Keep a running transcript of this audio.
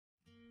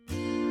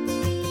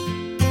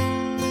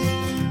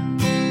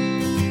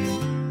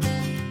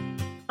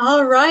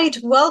All right,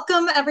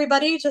 welcome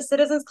everybody to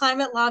Citizens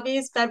Climate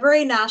Lobby's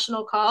February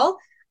National Call.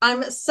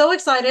 I'm so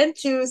excited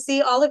to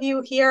see all of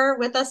you here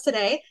with us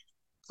today.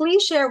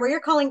 Please share where you're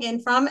calling in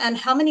from and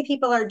how many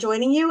people are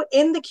joining you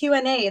in the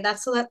Q&A.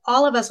 That's so that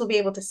all of us will be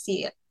able to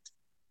see it.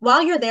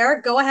 While you're there,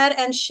 go ahead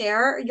and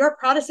share your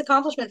proudest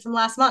accomplishment from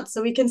last month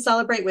so we can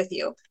celebrate with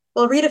you.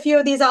 We'll read a few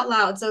of these out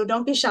loud, so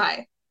don't be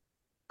shy.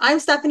 I'm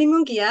Stephanie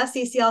Munguia,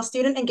 CCL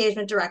Student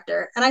Engagement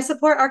Director, and I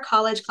support our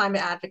college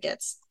climate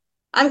advocates.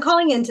 I'm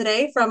calling in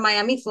today from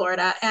Miami,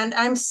 Florida, and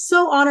I'm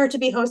so honored to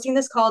be hosting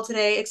this call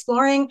today,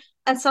 exploring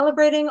and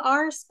celebrating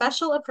our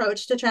special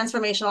approach to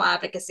transformational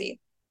advocacy.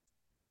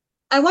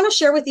 I want to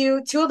share with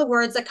you two of the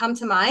words that come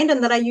to mind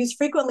and that I use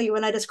frequently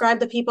when I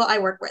describe the people I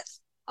work with,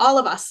 all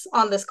of us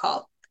on this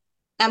call: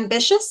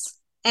 ambitious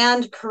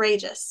and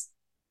courageous.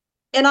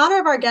 In honor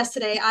of our guest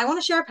today, I want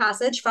to share a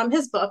passage from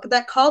his book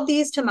that called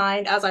these to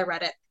mind as I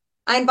read it.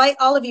 I invite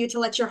all of you to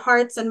let your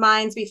hearts and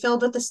minds be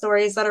filled with the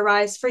stories that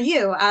arise for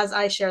you as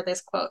I share this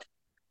quote.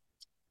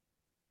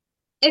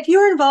 If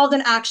you're involved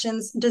in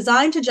actions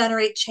designed to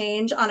generate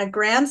change on a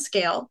grand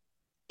scale,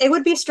 it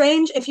would be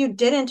strange if you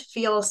didn't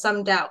feel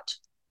some doubt.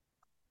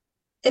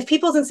 If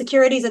people's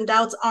insecurities and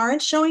doubts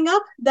aren't showing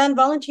up, then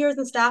volunteers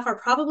and staff are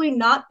probably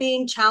not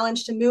being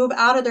challenged to move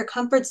out of their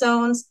comfort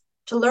zones,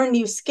 to learn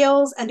new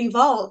skills, and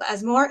evolve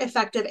as more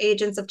effective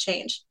agents of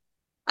change.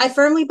 I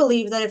firmly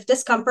believe that if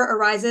discomfort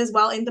arises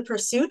while in the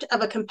pursuit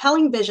of a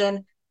compelling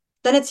vision,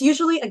 then it's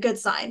usually a good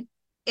sign.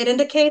 It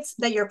indicates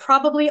that you're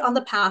probably on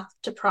the path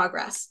to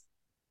progress.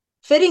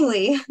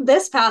 Fittingly,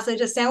 this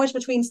passage is sandwiched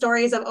between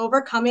stories of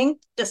overcoming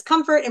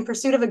discomfort in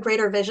pursuit of a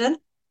greater vision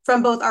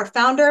from both our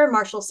founder,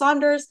 Marshall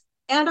Saunders,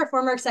 and our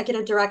former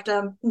executive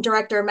director,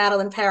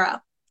 Madeline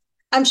Pera.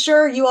 I'm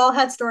sure you all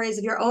had stories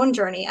of your own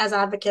journey as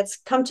advocates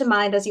come to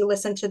mind as you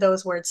listen to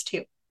those words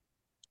too.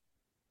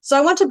 So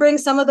I want to bring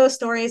some of those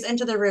stories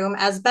into the room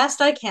as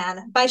best I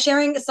can by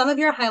sharing some of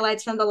your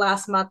highlights from the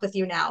last month with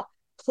you now.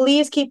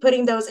 Please keep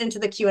putting those into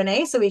the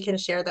Q&A so we can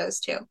share those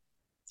too.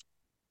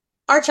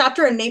 Our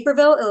chapter in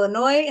Naperville,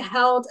 Illinois,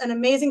 held an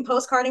amazing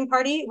postcarding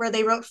party where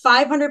they wrote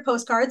 500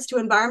 postcards to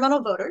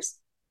environmental voters.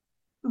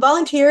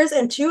 Volunteers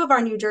in two of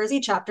our New Jersey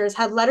chapters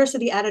had letters to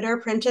the editor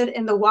printed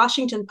in the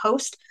Washington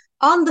Post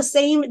on the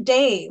same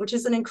day, which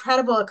is an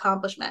incredible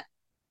accomplishment.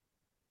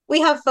 We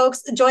have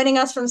folks joining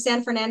us from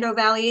San Fernando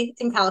Valley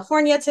in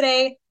California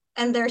today,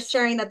 and they're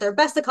sharing that their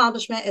best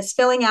accomplishment is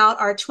filling out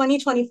our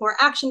 2024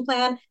 action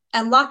plan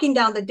and locking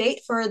down the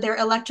date for their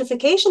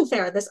electrification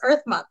fair this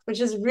Earth Month, which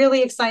is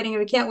really exciting,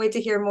 and we can't wait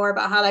to hear more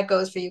about how that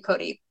goes for you,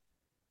 Cody.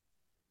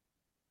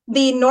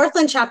 The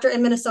Northland chapter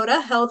in Minnesota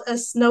held a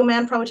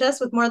snowman protest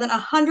with more than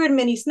 100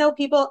 mini snow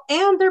people,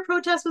 and their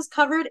protest was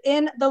covered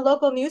in the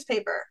local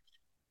newspaper.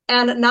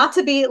 And not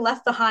to be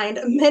left behind,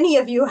 many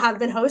of you have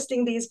been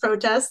hosting these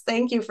protests.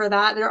 Thank you for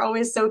that. They're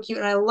always so cute,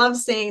 and I love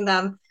seeing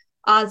them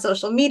on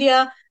social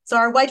media. So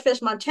our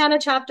Whitefish, Montana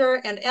chapter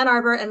and Ann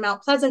Arbor and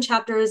Mount Pleasant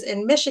chapters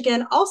in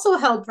Michigan also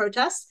held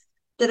protests,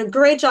 did a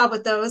great job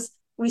with those.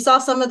 We saw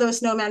some of those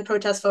snowman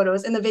protest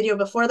photos in the video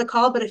before the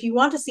call, but if you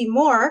want to see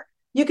more,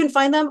 you can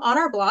find them on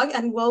our blog,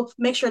 and we'll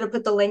make sure to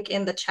put the link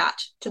in the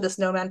chat to the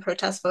snowman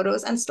protest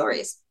photos and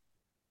stories.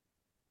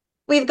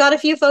 We've got a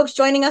few folks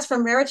joining us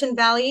from Raritan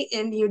Valley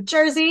in New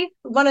Jersey.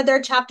 One of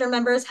their chapter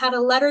members had a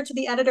letter to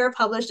the editor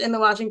published in the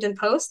Washington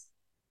Post.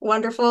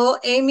 Wonderful.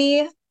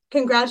 Amy,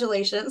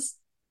 congratulations.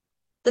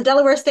 The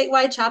Delaware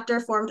statewide chapter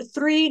formed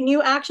 3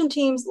 new action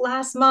teams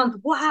last month.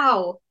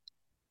 Wow.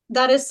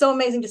 That is so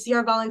amazing to see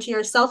our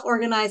volunteers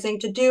self-organizing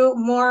to do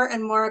more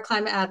and more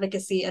climate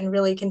advocacy and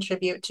really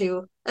contribute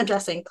to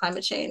addressing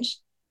climate change.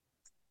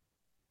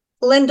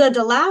 Linda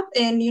DeLapp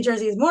in New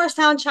Jersey's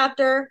Morristown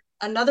chapter,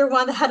 another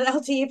one that had an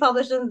LTE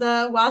published in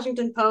the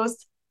Washington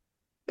Post.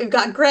 We've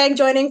got Greg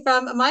joining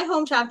from my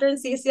home chapter in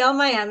CCL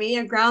Miami,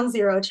 a Ground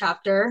Zero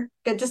chapter.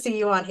 Good to see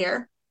you on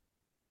here.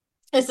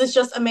 This is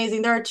just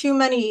amazing. There are too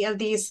many of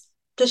these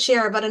to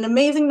share, but an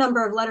amazing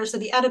number of letters to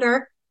the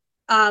editor.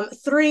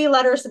 3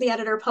 letters to the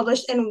editor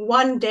published in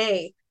one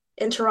day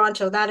in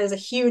Toronto. That is a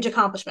huge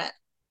accomplishment.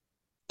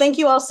 Thank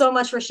you all so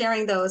much for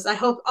sharing those. I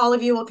hope all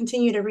of you will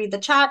continue to read the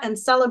chat and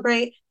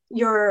celebrate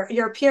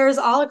your peers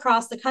all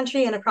across the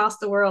country and across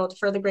the world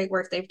for the great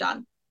work they've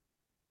done.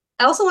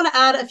 I also want to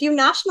add a few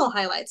national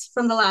highlights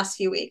from the last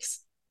few weeks.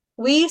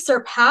 We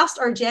surpassed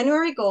our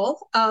January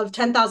goal of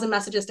 10,000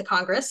 messages to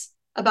Congress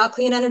about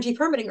clean energy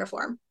permitting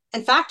reform.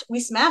 In fact,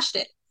 we smashed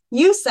it.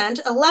 You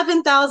sent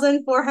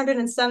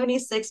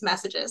 11,476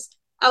 messages.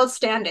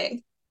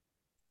 Outstanding.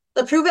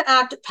 The Prove It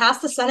Act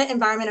passed the Senate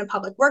Environment and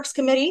Public Works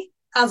Committee.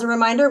 As a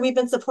reminder, we've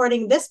been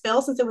supporting this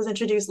bill since it was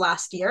introduced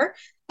last year.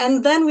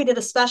 And then we did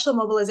a special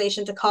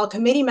mobilization to call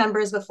committee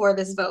members before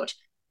this vote.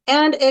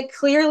 And it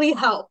clearly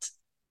helped.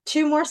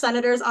 2 more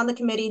senators on the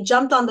committee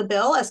jumped on the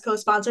bill as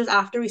co-sponsors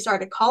after we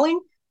started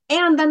calling.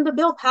 And then the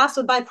bill passed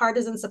with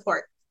bipartisan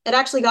support. It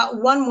actually got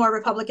 1 more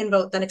Republican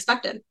vote than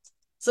expected.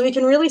 So we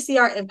can really see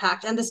our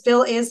impact, and this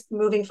bill is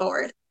moving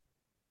forward.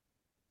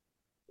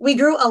 We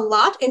grew a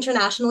lot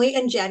internationally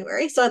in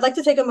January, so I'd like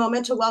to take a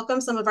moment to welcome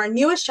some of our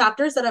newest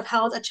chapters that have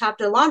held a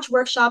chapter launch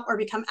workshop or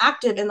become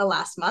active in the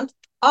last month,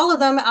 all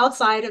of them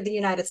outside of the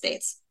United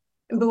States.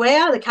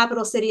 Buea, the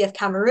capital city of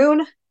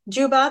Cameroon,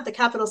 Juba, the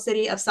capital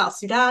city of South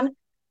Sudan,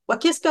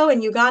 Wakisco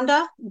in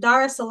Uganda,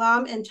 Dar es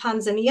Salaam in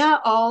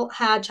Tanzania all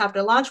had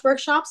chapter launch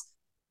workshops,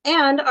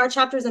 and our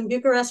chapters in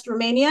Bucharest,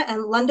 Romania,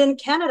 and London,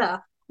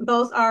 Canada,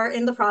 both are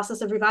in the process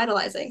of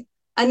revitalizing.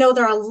 I know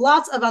there are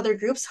lots of other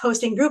groups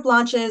hosting group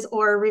launches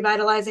or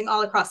revitalizing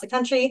all across the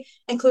country,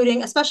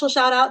 including a special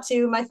shout out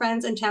to my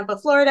friends in Tampa,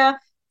 Florida,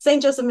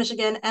 St. Joseph,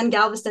 Michigan, and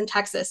Galveston,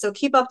 Texas. So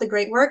keep up the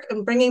great work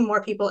and bringing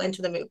more people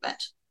into the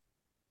movement.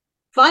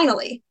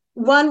 Finally,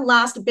 one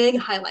last big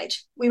highlight.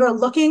 We were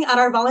looking at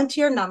our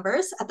volunteer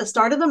numbers at the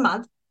start of the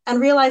month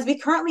and realized we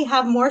currently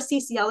have more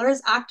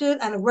CCLers active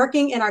and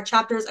working in our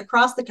chapters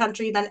across the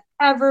country than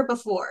ever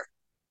before.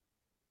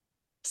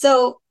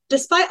 So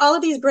despite all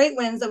of these great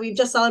wins that we've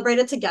just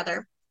celebrated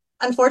together,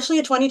 unfortunately,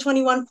 a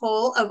 2021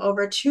 poll of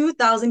over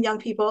 2,000 young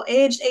people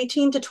aged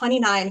 18 to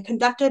 29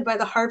 conducted by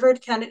the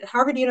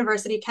Harvard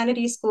University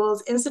Kennedy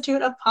School's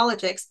Institute of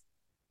Politics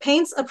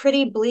paints a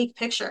pretty bleak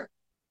picture.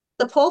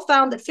 The poll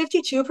found that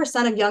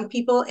 52% of young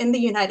people in the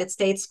United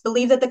States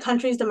believe that the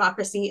country's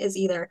democracy is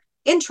either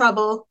in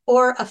trouble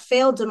or a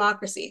failed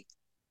democracy.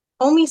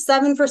 Only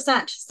 7%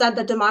 said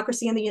that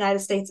democracy in the United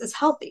States is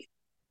healthy.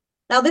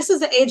 Now, this is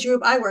the age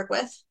group I work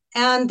with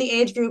and the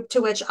age group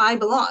to which I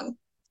belong.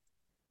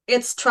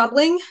 It's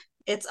troubling,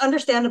 it's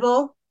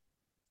understandable,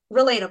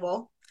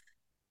 relatable,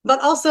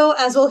 but also,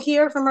 as we'll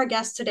hear from our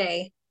guest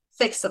today,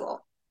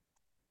 fixable.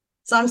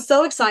 So I'm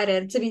so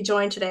excited to be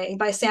joined today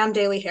by Sam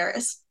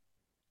Daley-Harris.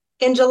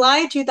 In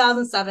July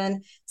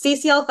 2007,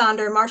 CCL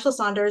founder Marshall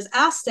Saunders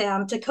asked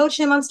Sam to coach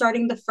him on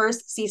starting the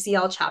first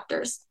CCL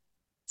chapters.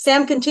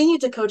 Sam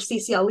continued to coach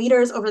CCL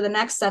leaders over the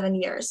next 7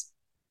 years.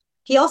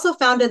 He also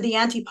founded the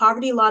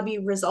Anti-Poverty Lobby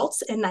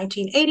Results in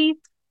 1980,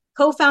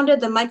 co-founded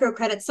the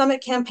Microcredit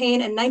Summit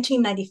campaign in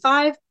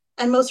 1995,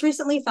 and most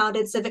recently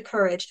founded Civic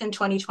Courage in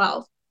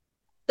 2012.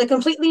 The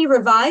completely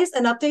revised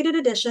and updated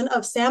edition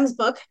of Sam's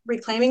book,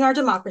 Reclaiming Our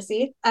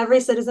Democracy,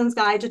 Every Citizen's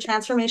Guide to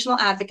Transformational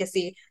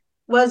Advocacy,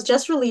 was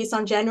just released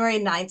on January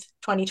 9th,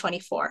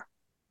 2024.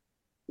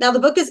 Now, the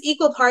book is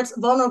equal parts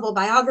vulnerable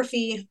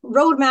biography,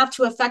 roadmap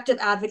to effective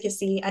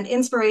advocacy, and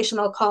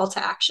inspirational call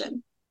to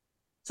action.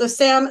 So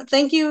Sam,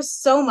 thank you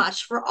so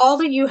much for all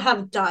that you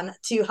have done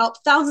to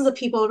help thousands of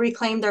people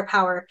reclaim their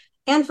power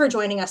and for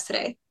joining us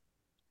today.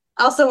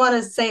 I also want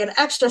to say an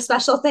extra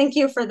special thank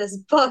you for this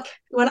book.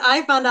 When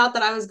I found out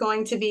that I was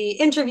going to be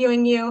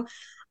interviewing you,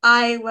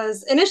 I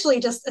was initially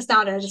just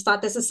astounded. I just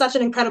thought this is such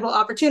an incredible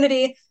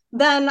opportunity.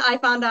 Then I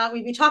found out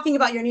we'd be talking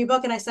about your new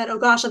book, and I said, oh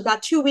gosh, I've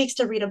got 2 weeks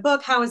to read a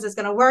book. How is this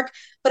going to work?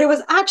 But it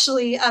was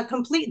actually a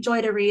complete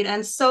joy to read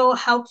and so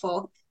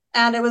helpful.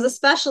 And it was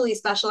especially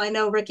special. I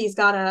know Ricky's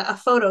got a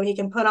photo he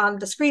can put on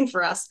the screen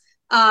for us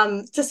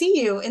to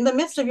see you in the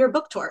midst of your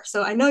book tour.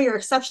 So I know you're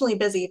exceptionally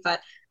busy,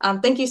 but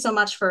thank you so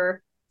much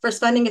for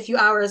spending a few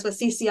hours with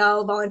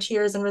CCL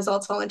volunteers and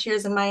results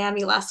volunteers in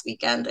Miami last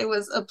weekend. It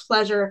was a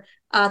pleasure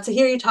to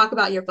hear you talk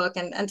about your book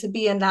and to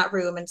be in that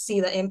room and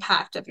see the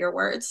impact of your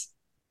words.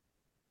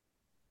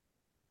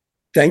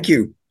 Thank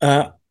you.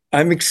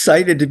 I'm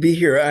excited to be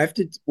here. I have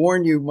to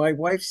warn you, my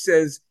wife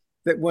says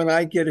that when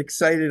I get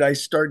excited, I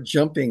start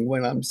jumping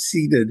when I'm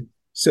seated.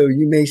 So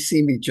you may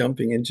see me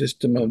jumping in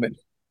just a moment.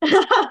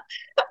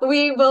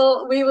 We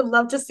would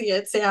love to see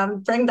it, Sam.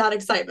 Bring that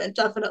excitement,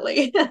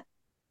 definitely.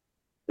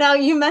 Now,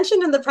 you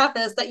mentioned in the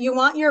preface that you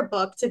want your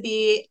book to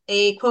be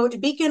a,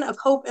 quote, beacon of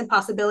hope and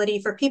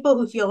possibility for people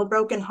who feel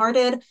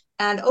brokenhearted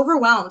and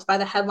overwhelmed by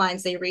the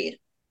headlines they read.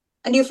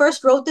 And you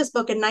first wrote this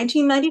book in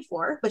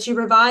 1994, but you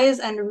revised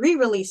and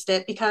re-released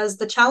it because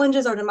the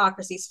challenges our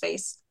democracies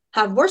face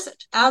have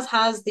worsened, as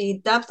has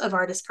the depth of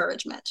our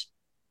discouragement.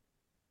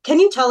 Can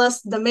you tell us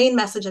the main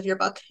message of your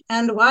book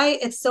and why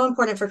it's so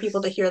important for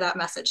people to hear that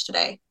message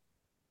today?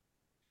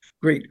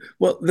 Great.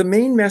 Well, the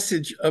main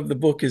message of the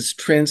book is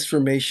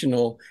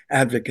transformational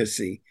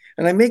advocacy.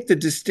 And I make the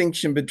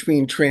distinction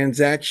between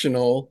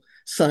transactional,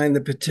 sign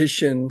the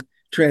petition,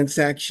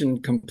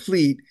 transaction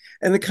complete,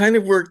 and the kind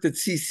of work that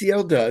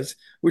CCL does,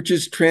 which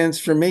is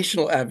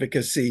transformational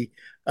advocacy,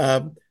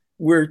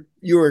 where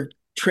you're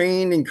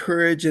trained,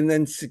 encouraged, and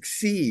then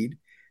succeed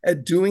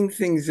at doing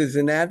things as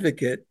an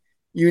advocate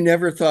you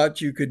never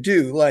thought you could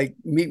do, like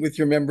meet with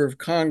your member of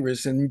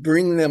Congress and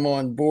bring them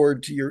on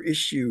board to your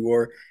issue,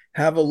 or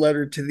have a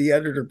letter to the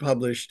editor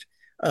published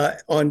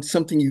on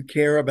something you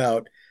care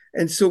about.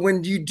 And so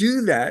when you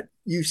do that,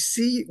 you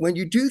see, when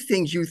you do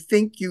things you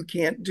think you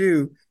can't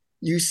do,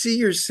 you see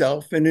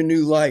yourself in a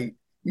new light.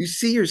 You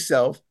see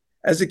yourself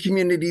as a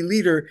community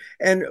leader.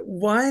 And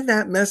why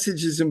that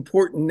message is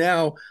important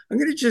now, I'm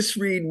going to just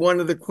read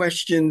one of the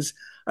questions.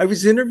 I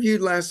was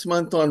interviewed last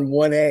month on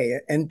 1A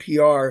at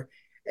NPR,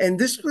 and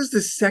this was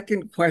the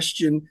second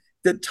question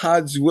that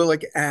Todd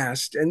Zwillich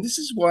asked. And this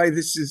is why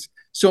this is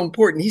so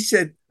important. He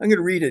said, I'm going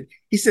to read it.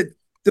 He said,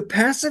 the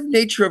passive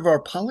nature of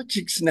our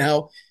politics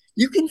now,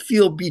 you can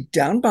feel beat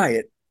down by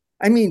it.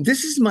 I mean,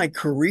 this is my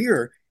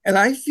career. and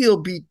I feel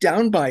beat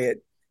down by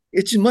it.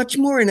 It's much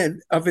more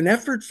of an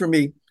effort for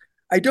me.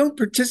 I don't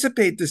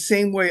participate the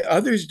same way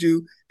others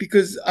do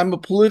because I'm a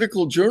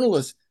political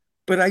journalist,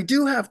 but I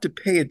do have to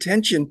pay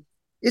attention.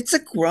 It's a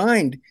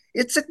grind.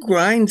 It's a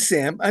grind,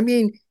 Sam. I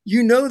mean,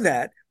 you know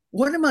that.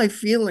 What am I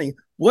feeling?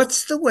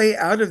 What's the way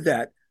out of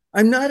that?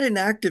 I'm not an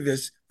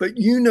activist, but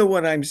you know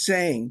what I'm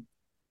saying.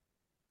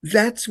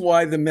 That's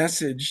why the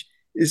message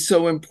is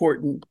so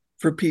important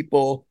for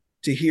people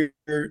to hear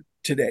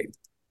today.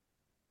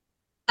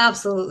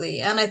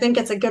 Absolutely. And I think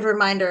it's a good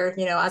reminder,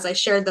 as I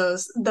shared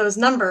those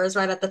numbers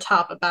right at the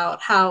top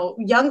about how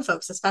young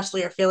folks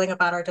especially are feeling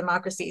about our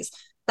democracies.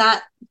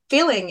 That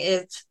feeling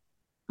is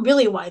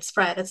really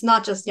widespread. It's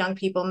not just young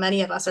people.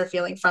 Many of us are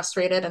feeling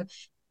frustrated, and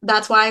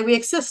that's why we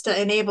exist,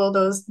 to enable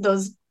those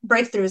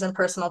breakthroughs in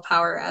personal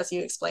power, as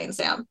you explained,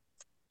 Sam.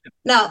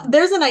 Now,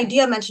 there's an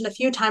idea mentioned a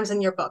few times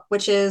in your book,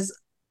 which is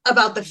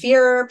about the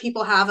fear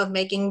people have of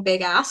making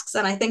big asks.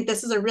 And I think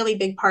this is a really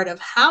big part of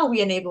how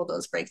we enable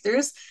those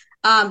breakthroughs.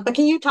 But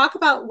can you talk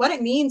about what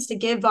it means to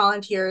give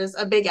volunteers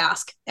a big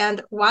ask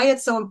and why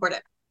it's so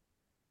important?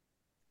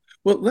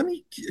 Well, let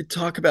me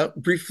talk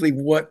about briefly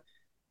what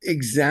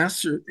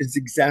is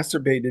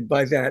exacerbated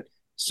by that.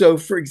 So,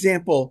 for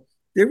example,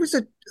 there was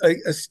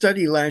a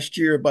study last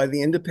year by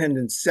the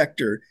independent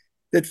sector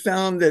that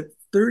found that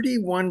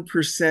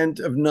 31%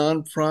 of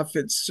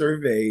nonprofits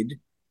surveyed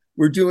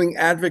were doing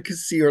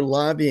advocacy or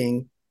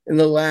lobbying in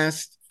the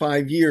last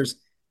 5 years.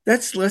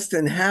 That's less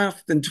than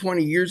half than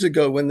 20 years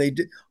ago when they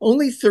did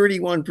only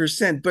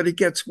 31%, but it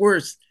gets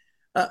worse.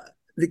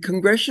 The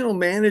Congressional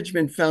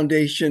Management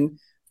Foundation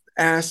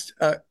asked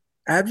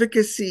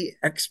advocacy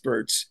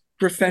experts,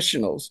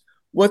 professionals,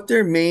 what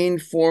their main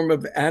form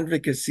of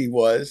advocacy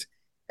was.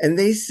 And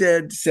they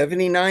said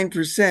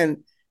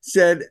 79%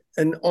 said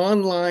an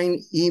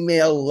online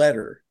email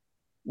letter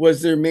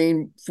was their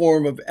main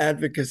form of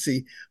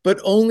advocacy, but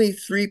only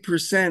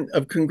 3%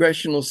 of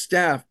congressional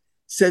staff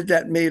said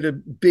that made a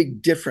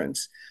big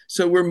difference.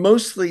 So we're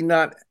mostly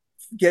not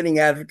getting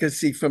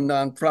advocacy from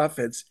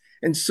nonprofits.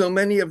 And so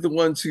many of the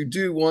ones who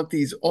do want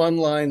these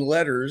online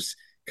letters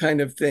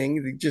kind of thing,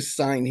 you just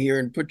sign here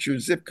and put your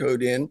zip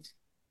code in.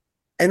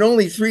 And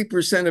only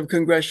 3% of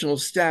congressional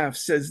staff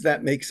says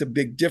that makes a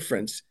big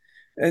difference.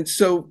 And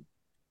so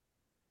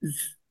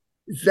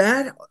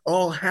that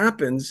all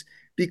happens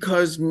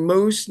because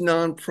most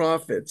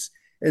nonprofits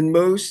and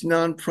most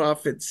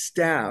nonprofit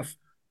staff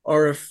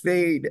are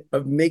afraid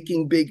of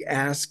making big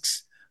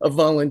asks of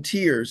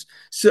volunteers.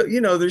 So,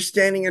 they're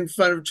standing in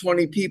front of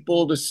 20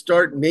 people to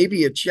start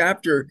maybe a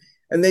chapter,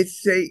 and they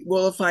say,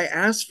 well, if I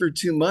ask for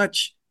too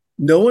much,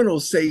 no one will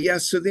say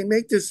yes. So they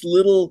make this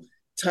little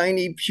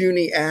tiny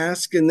puny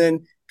ask, and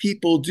then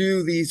people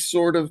do these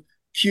sort of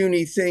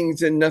puny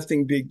things and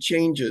nothing big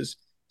changes.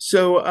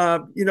 So,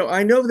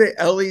 I know that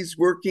Ellie's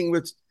working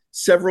with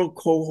several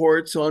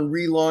cohorts on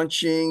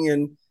relaunching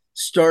and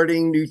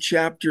starting new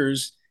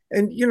chapters.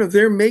 And,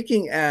 they're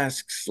making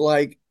asks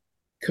like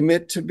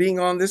commit to being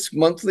on this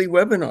monthly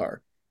webinar.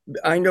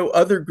 I know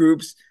other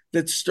groups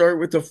that start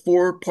with a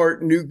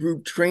 4-part new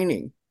group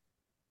training.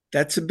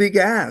 That's a big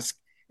ask.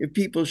 If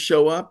people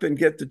show up and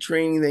get the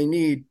training they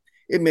need,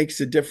 it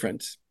makes a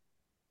difference.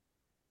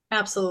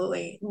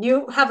 Absolutely.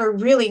 You have a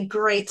really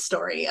great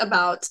story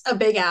about a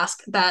big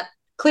ask that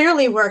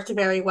clearly worked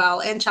very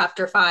well in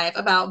chapter 5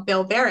 about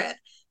Bill Barrett,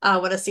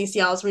 one of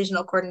CCL's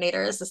regional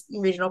coordinators, the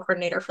regional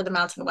coordinator for the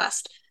Mountain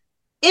West.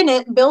 In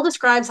it, Bill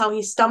describes how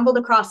he stumbled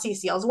across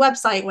CCL's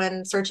website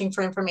when searching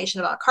for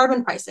information about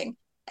carbon pricing.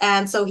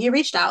 And so he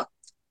reached out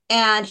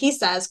and he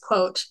says,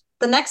 quote,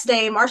 the next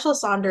day, Marshall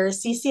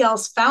Saunders,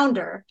 CCL's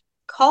founder,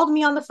 called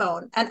me on the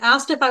phone and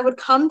asked if I would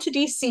come to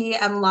DC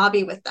and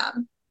lobby with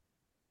them.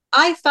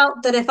 I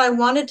felt that if I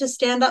wanted to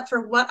stand up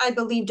for what I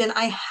believed in,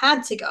 I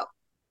had to go.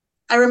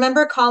 I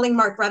remember calling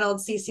Mark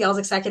Reynolds, CCL's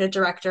executive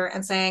director,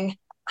 and saying,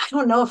 I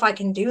don't know if I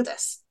can do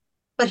this.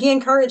 But he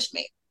encouraged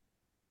me.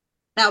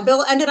 Now,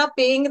 Bill ended up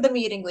being the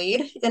meeting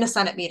lead in a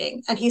Senate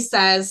meeting, and he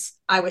says,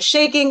 I was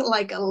shaking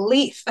like a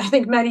leaf. I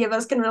think many of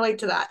us can relate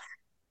to that.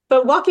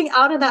 But walking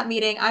out of that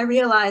meeting, I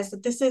realized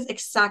that this is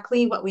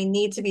exactly what we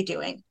need to be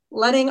doing,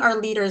 letting our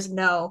leaders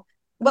know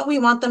what we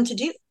want them to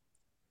do.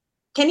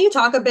 Can you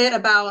talk a bit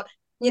about,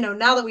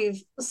 now that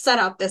we've set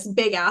up this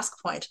big ask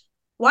point,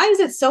 why is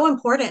it so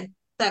important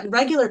that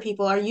regular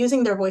people are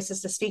using their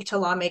voices to speak to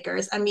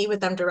lawmakers and meet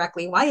with them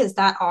directly? Why is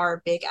that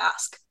our big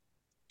ask?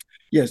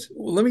 Yes.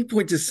 Well, let me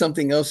point to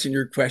something else in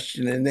your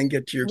question and then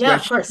get to your Yeah,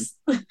 of question.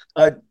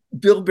 course.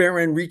 Bill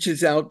Barron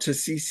reaches out to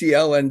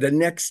CCL, and the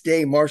next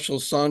day, Marshall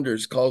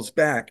Saunders calls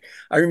back.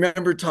 I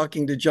remember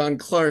talking to John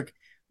Clark,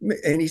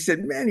 and he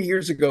said, many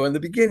years ago in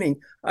the beginning,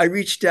 I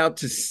reached out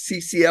to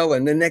CCL,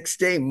 and the next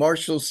day,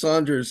 Marshall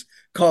Saunders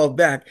called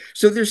back.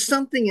 So there's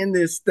something in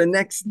this, the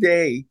next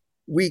day,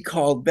 we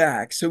called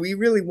back. So we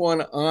really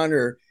want to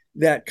honor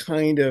that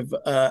kind of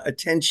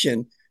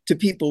attention to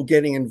people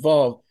getting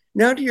involved.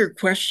 Now to your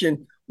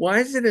question, why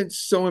is it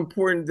so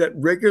important that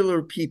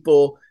regular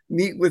people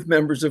meet with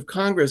members of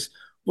Congress?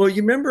 Well,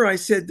 you remember I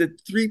said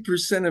that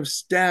 3% of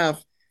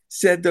staff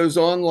said those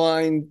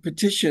online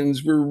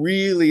petitions were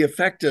really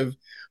effective,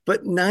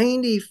 but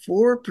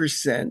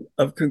 94%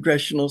 of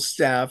congressional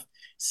staff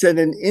said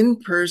an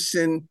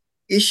in-person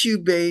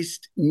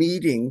issue-based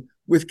meeting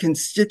with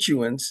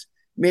constituents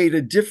made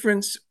a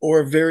difference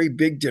or a very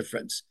big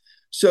difference.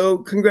 So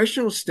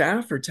congressional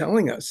staff are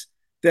telling us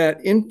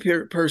that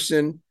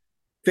in-person,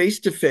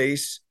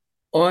 face-to-face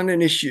on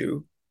an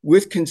issue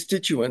with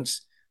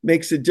constituents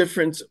makes a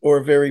difference or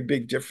a very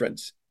big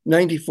difference,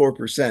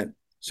 94%.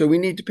 So we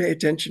need to pay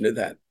attention to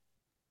that.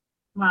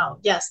 Wow.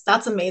 Yes,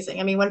 that's amazing.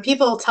 I mean, when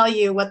people tell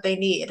you what they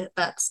need,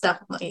 that's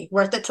definitely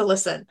worth it to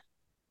listen.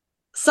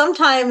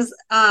 Sometimes,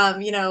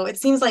 it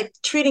seems like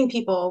treating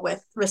people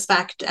with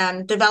respect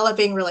and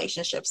developing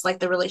relationships, like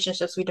the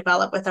relationships we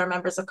develop with our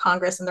members of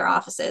Congress and their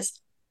offices.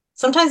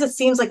 Sometimes it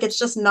seems like it's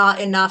just not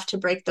enough to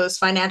break those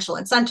financial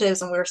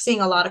incentives, and we're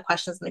seeing a lot of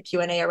questions in the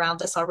Q&A around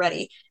this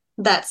already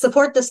that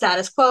support the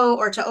status quo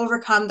or to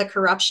overcome the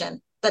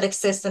corruption that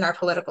exists in our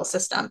political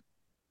system.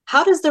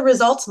 How does the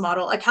results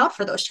model account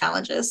for those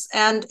challenges,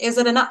 and is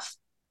it enough?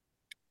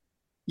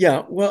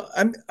 Yeah, well,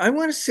 I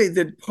want to say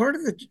that part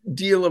of the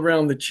deal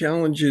around the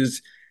challenge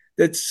is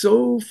that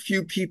so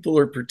few people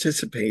are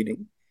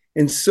participating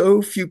and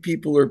so few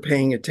people are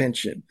paying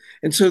attention.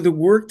 And so the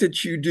work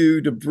that you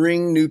do to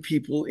bring new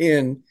people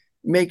in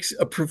makes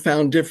a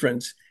profound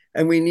difference.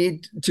 And we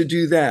need to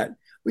do that.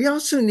 We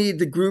also need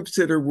the groups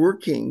that are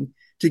working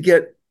to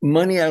get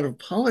money out of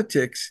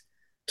politics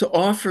to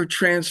offer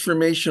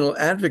transformational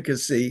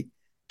advocacy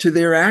to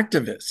their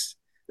activists,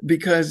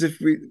 because if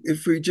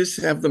we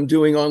just have them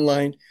doing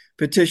online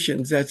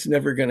petitions, that's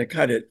never going to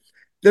cut it.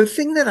 The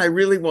thing that I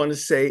really want to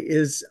say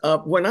is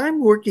when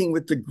I'm working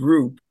with the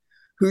group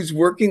who's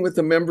working with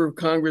a member of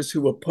Congress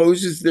who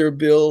opposes their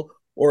bill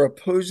or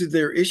opposes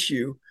their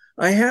issue,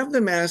 I have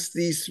them ask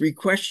these three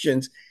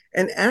questions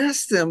and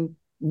ask them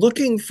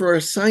looking for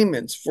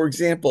assignments. For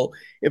example,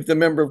 if the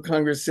member of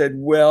Congress said,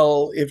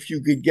 well, if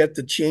you could get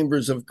the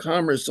chambers of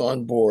commerce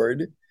on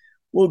board,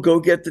 we'll go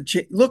get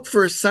look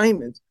for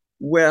assignments.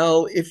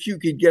 Well, if you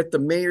could get the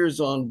mayors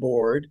on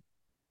board,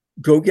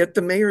 go get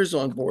the mayors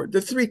on board. The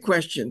three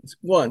questions.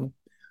 One,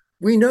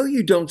 we know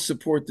you don't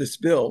support this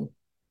bill.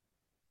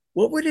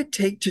 What would it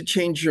take to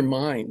change your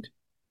mind?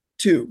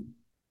 Two,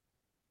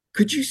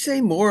 could you say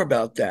more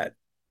about that?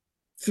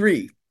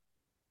 Three,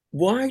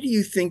 why do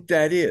you think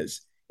that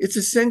is? It's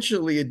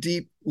essentially a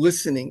deep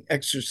listening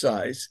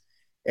exercise,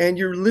 and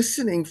you're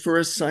listening for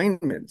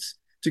assignments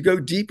to go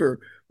deeper,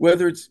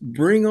 whether it's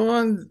bring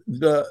on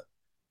the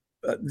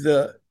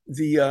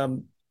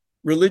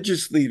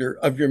religious leader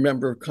of your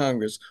member of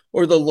Congress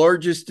or the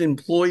largest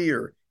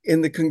employer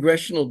in the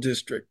congressional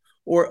district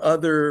or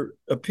other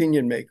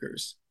opinion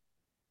makers.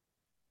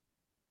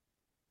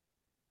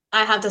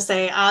 I have to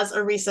say, as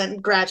a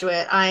recent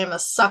graduate, I am a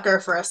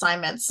sucker for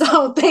assignments.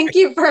 So thank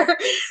you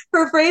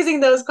for phrasing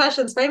those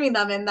questions, framing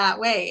them in that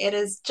way. It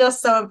is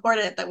just so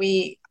important that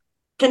we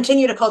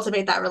continue to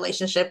cultivate that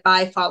relationship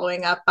by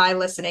following up, by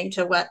listening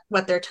to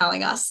what they're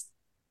telling us.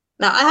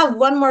 Now, I have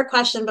one more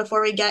question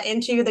before we get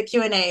into the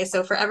Q&A.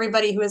 So for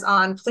everybody who is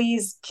on,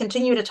 please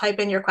continue to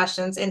type in your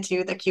questions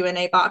into the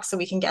Q&A box so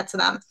we can get to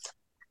them.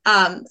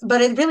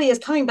 But it really is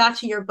coming back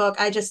to your book.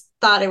 I just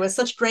thought it was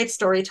such great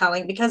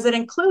storytelling because it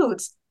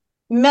includes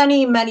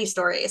many, many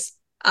stories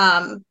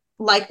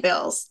like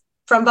Bill's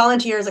from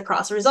volunteers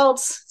across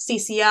Results,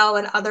 CCL,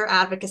 and other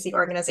advocacy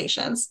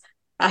organizations.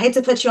 I hate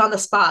to put you on the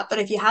spot, but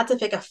if you had to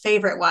pick a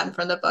favorite one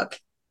from the book,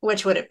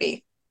 which would it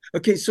be?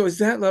 Okay, so is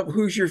that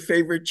who's your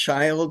favorite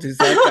child? Is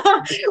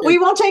that We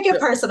won't take it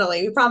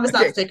personally. We promise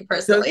not okay? to take it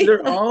So personally.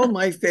 they're all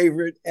my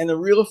favorite, and a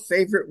real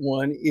favorite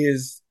one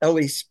is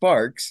Ellie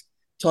Sparks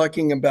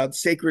talking about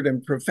sacred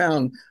and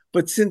profound.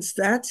 But since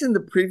that's in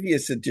the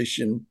previous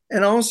edition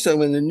and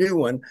also in the new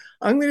one,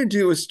 I'm going to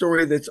do a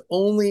story that's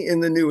only in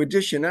the new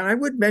edition. And I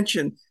would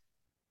mention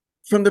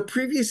from the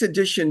previous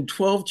edition,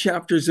 12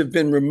 chapters have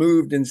been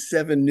removed and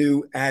 7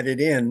 new added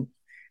in.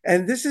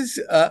 And this is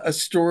a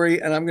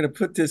story, and I'm going to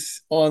put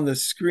this on the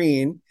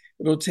screen.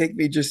 It'll take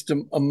me just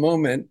a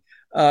moment.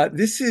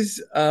 This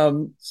is,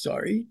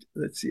 sorry,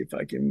 let's see if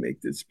I can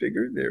make this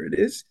bigger. There it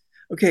is.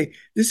 Okay,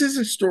 this is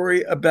a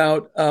story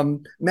about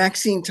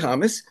Maxine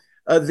Thomas.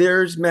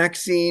 There's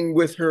Maxine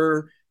with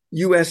her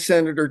US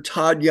Senator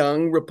Todd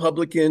Young,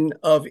 Republican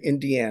of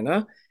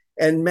Indiana.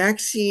 And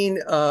Maxine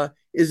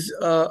is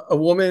a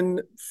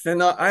woman,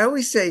 I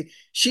always say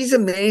she's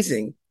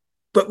amazing,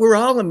 but we're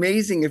all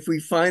amazing if we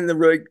find the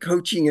right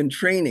coaching and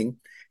training.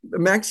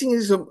 Maxine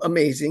is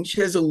amazing.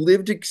 She has a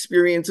lived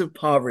experience of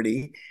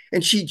poverty,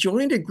 and she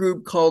joined a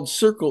group called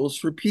Circles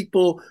for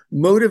people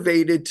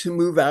motivated to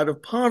move out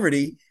of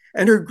poverty.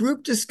 And her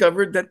group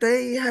discovered that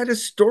they had a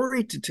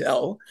story to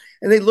tell,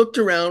 and they looked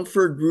around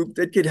for a group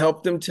that could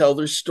help them tell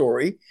their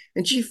story.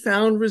 And she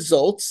found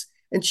Results,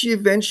 and she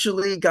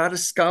eventually got a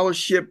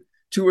scholarship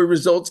to a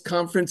Results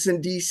conference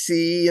in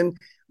DC and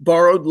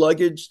borrowed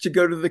luggage to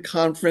go to the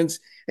conference.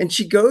 And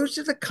she goes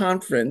to the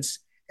conference,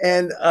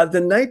 and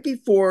the night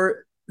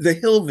before the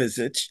Hill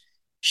visit,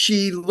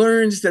 she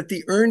learns that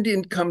the earned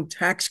income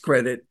tax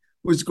credit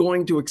was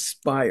going to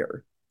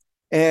expire.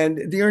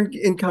 And the earned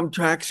income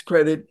tax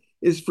credit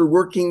is for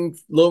working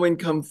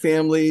low-income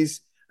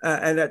families.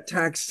 And at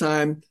tax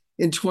time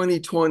in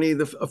 2020,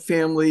 a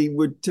family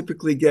would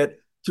typically get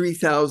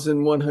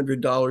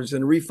 $3,100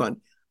 in a refund.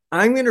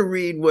 I'm going to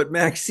read what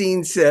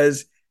Maxine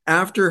says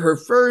after her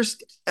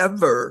first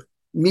ever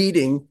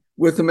meeting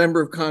with a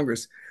member of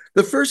Congress.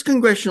 The first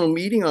congressional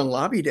meeting on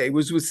Lobby Day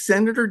was with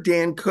Senator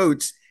Dan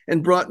Coates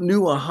and brought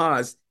new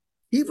ahas.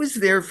 He was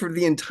there for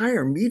the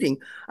entire meeting.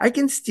 I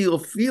can still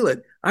feel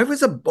it. I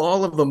was a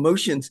ball of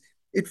emotions.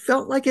 It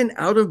felt like an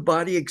out of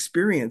body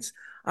experience.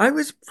 I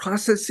was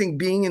processing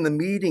being in the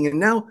meeting, and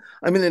now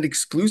I'm in an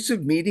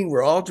exclusive meeting.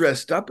 We're all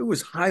dressed up. It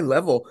was high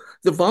level.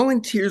 The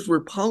volunteers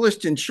were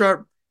polished and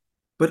sharp,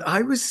 but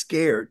I was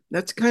scared.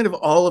 That's kind of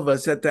all of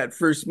us at that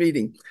first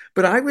meeting.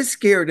 But I was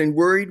scared and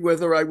worried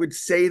whether I would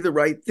say the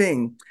right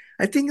thing.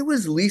 I think it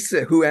was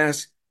Lisa who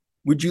asked,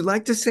 "Would you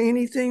like to say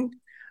anything?"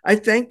 I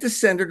thanked the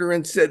senator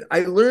and said,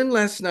 "I learned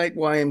last night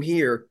why I'm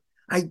here.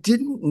 I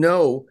didn't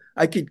know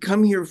I could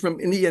come here from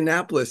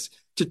Indianapolis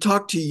to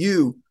talk to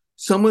you,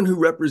 someone who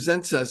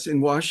represents us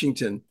in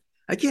Washington.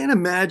 I can't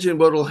imagine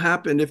what will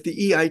happen if the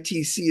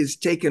EITC is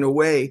taken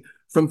away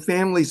from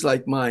families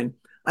like mine.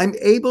 I'm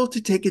able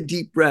to take a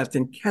deep breath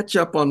and catch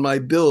up on my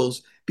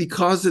bills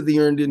because of the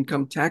earned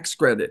income tax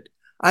credit.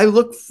 I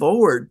look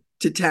forward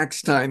to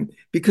tax time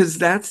because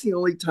that's the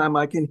only time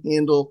I can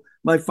handle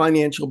my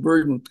financial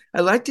burden.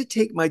 I like to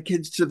take my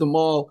kids to the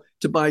mall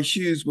to buy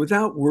shoes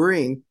without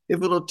worrying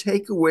if it'll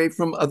take away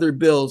from other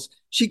bills."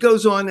 She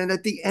goes on, and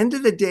at the end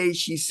of the day,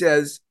 she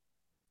says,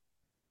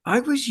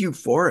 "I was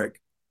euphoric.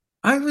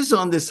 I was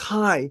on this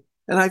high,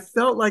 and I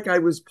felt like I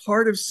was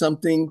part of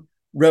something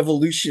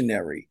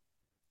revolutionary.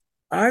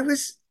 I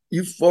was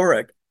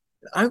euphoric.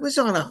 I was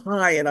on a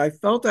high, and I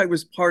felt I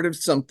was part of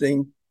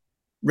something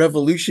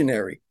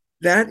revolutionary."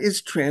 That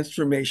is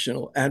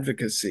transformational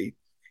advocacy.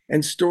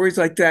 And stories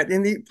like that.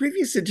 In the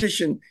previous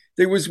edition,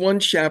 there was one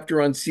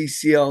chapter on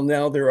CCL.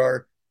 Now there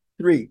are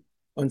three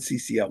on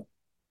CCL.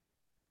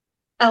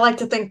 I like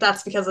to think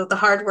that's because of the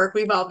hard work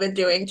we've all been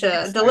doing to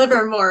Exactly.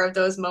 deliver more of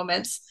those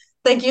moments.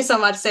 Thank you so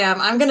much, Sam.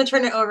 I'm going to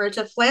turn it over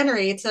to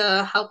Flannery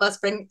to help us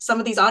bring some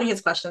of these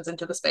audience questions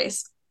into the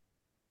space.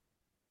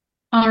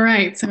 All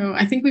right, so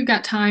I think we've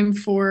got time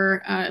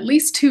for at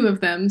least two of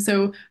them.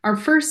 So our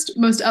first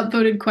most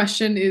upvoted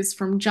question is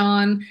from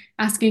John,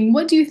 asking,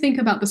 what do you think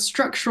about the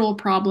structural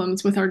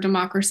problems with our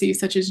democracy,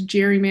 such as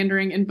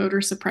gerrymandering and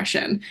voter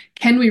suppression?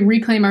 Can we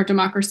reclaim our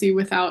democracy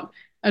without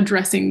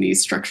addressing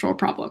these structural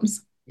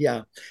problems?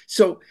 Yeah.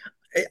 So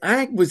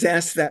I was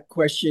asked that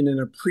question in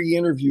a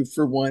pre-interview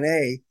for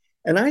 1A,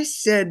 and I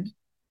said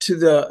to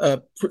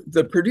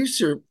the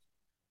producer,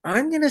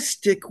 "I'm going to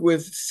stick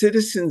with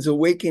citizens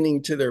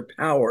awakening to their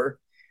power."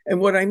 And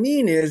what I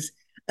mean is,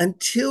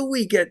 until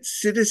we get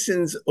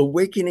citizens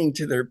awakening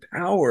to their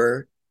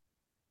power,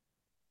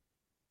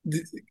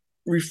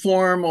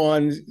 reform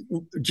on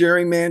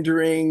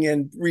gerrymandering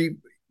and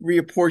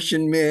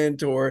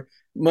reapportionment or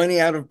money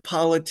out of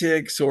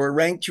politics or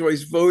ranked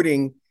choice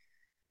voting,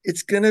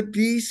 it's going to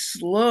be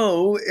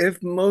slow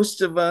if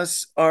most of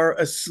us are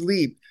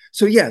asleep.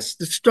 So, yes,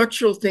 the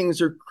structural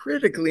things are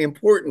critically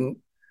important,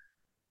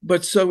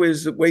 but so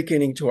is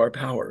awakening to our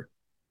power.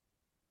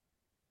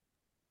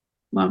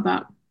 Love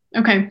that.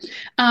 Okay.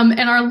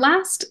 And our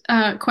last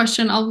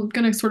question, I'm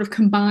going to sort of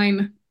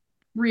combine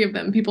three of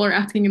them. People are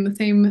asking in the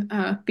same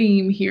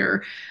theme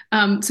here.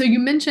 So you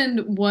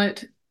mentioned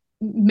what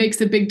makes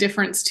a big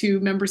difference to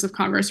members of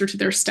Congress or to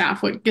their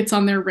staff, what gets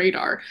on their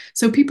radar.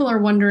 So people are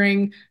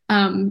wondering,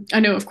 I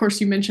know, of course,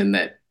 you mentioned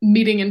that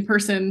meeting in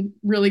person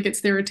really gets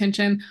their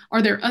attention.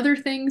 Are there other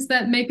things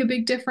that make a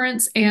big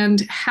difference?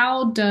 And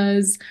how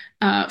does,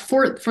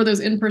 for those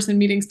in-person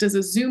meetings, does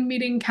a Zoom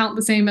meeting count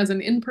the same as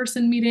an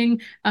in-person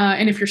meeting?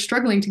 And if you're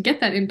struggling to get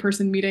that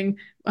in-person meeting,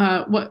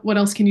 what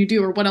else can you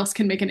do, or what else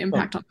can make an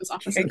impact on those Okay,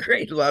 offices?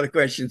 great. A lot of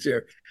questions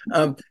here.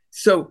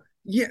 So,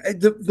 yeah,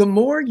 the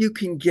more you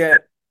can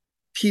get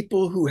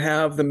people who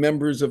have the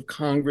members of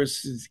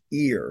Congress's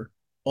ear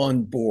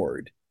on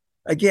board.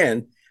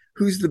 Again,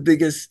 who's the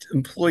biggest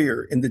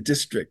employer in the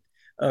district?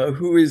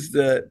 Who is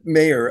the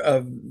mayor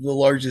of the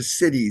largest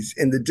cities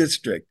in the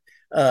district?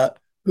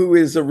 Who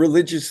is a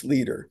religious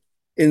leader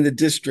in the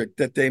district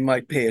that they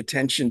might pay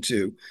attention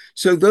to?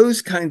 So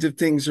those kinds of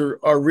things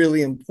are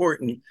really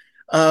important.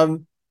 Yeah,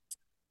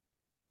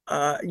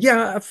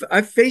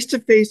 face to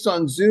face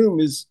on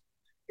Zoom is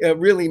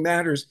really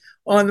matters.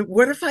 On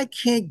what if I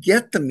can't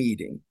get the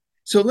meeting?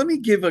 So let me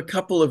give a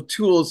couple of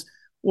tools.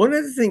 One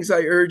of the things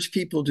I urge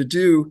people to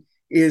do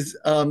is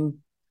go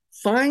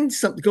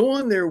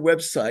on their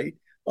website,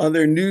 on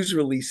their news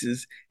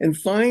releases, and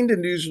find a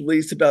news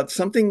release about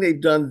something they've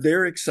done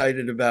they're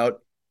excited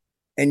about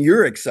and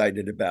you're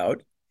excited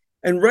about,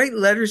 and write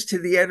letters to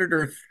the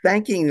editor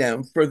thanking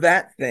them for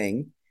that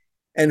thing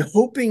and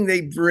hoping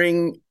they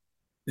bring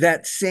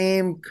that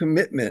same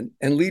commitment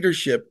and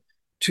leadership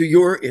to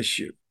your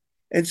issue.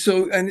 And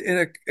so, and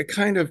in a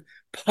kind of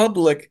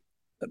public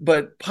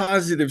but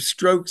positive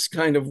strokes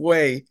kind of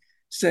way,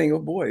 saying, "Oh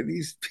boy,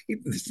 these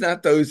people, it's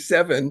not those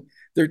seven,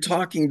 they're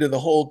talking to the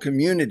whole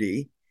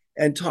community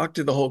and talk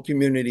to the whole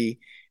community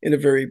in a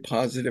very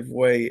positive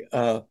way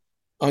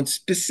on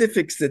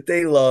specifics that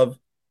they love,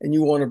 and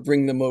you want to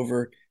bring them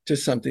over to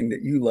something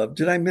that you love.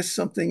 Did I miss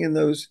something in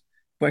those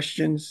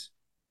questions?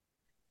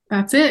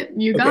 That's it.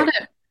 You got Okay.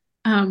 it.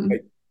 Um,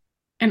 Right.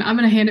 and I'm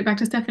going to hand it back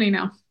to Stephanie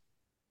now.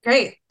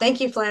 Great. Thank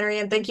you, Flannery,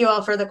 and thank you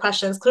all for the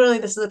questions. Clearly,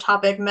 this is a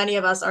topic many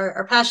of us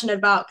are passionate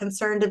about,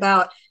 concerned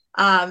about.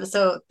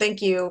 So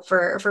thank you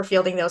for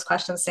fielding those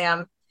questions,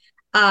 Sam.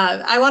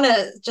 I want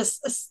to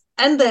just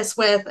end this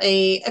with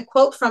a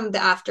quote from the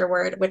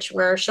afterword, which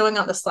we're showing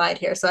on the slide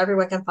here so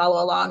everyone can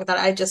follow along, that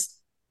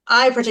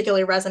I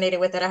particularly resonated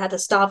with it. I had to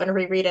stop and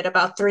reread it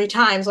about 3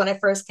 times when I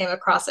first came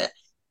across it.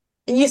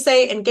 And you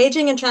say,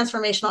 engaging in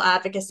transformational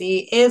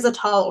advocacy is a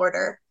tall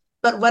order,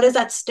 but what is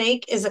at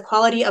stake is the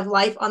quality of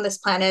life on this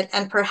planet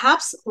and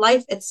perhaps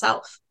life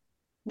itself.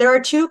 There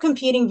are two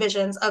competing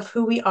visions of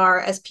who we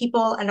are as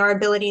people and our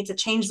ability to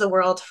change the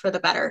world for the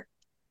better.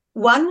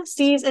 One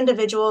sees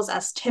individuals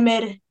as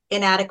timid,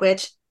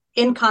 inadequate,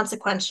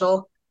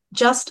 inconsequential,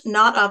 just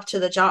not up to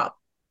the job.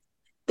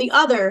 The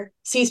other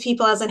sees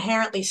people as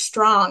inherently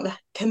strong,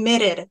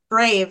 committed,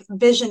 brave,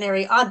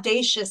 visionary,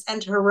 audacious,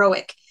 and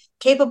heroic,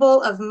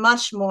 capable of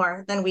much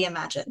more than we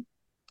imagine.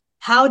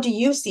 How do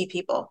you see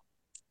people?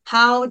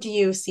 How do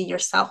you see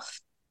yourself?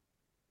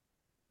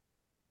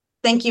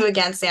 Thank you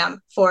again,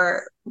 Sam,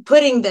 for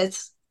putting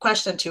this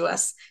question to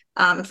us,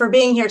 for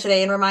being here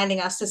today and reminding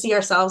us to see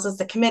ourselves as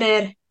the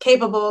committed,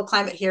 capable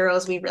climate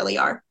heroes we really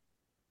are.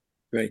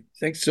 Great.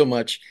 Thanks so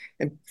much.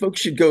 And folks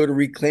should go to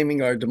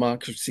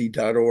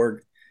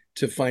reclaimingourdemocracy.org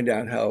to find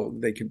out how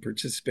they can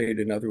participate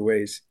in other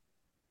ways.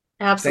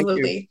 Thank you.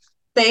 Absolutely.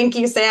 Thank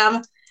you,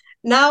 Sam.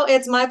 Now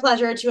it's my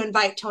pleasure to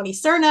invite Tony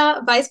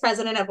Cerna, Vice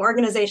President of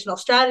Organizational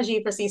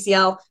Strategy for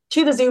CCL,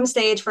 to the Zoom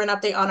stage for an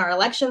update on our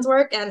elections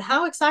work and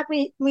how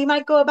exactly we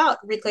might go about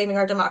reclaiming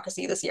our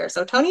democracy this year.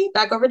 So Tony,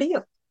 back over to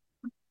you.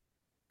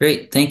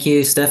 Great. Thank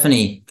you,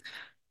 Stephanie.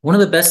 One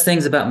of the best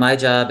things about my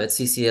job at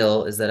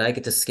CCL is that I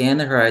get to scan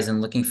the horizon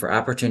looking for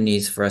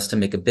opportunities for us to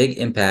make a big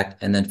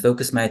impact and then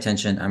focus my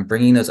attention on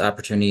bringing those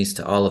opportunities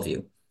to all of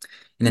you.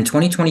 And in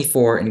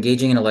 2024,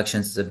 engaging in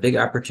elections is a big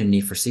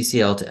opportunity for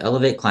CCL to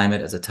elevate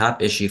climate as a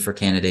top issue for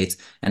candidates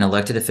and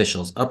elected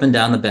officials up and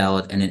down the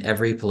ballot and in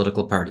every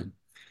political party.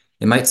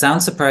 It might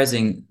sound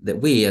surprising that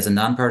we, as a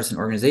nonpartisan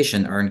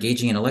organization, are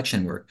engaging in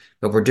election work,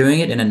 but we're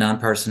doing it in a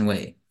nonpartisan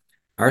way.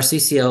 Our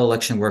CCL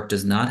election work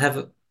does not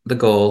have the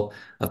goal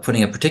of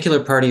putting a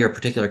particular party or a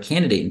particular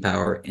candidate in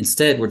power.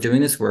 Instead, we're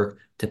doing this work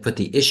to put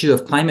the issue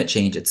of climate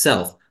change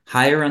itself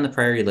higher on the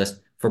priority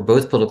list for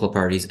both political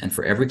parties and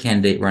for every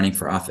candidate running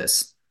for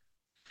office.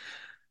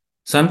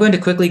 So I'm going to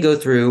quickly go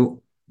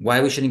through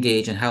why we should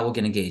engage and how we'll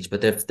get engaged.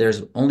 But if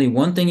there's only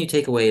one thing you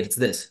take away, it's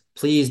this.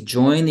 Please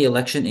join the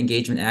Election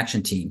Engagement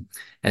Action Team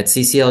at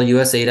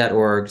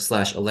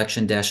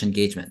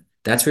cclusa.org/election-engagement.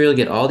 That's where you'll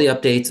get all the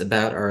updates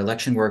about our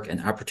election work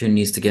and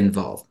opportunities to get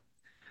involved.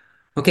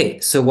 Okay,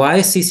 so why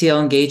is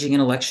CCL engaging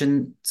in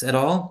elections at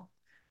all?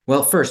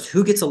 Well, first,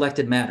 who gets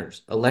elected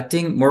matters.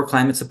 Electing more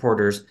climate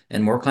supporters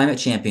and more climate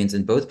champions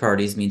in both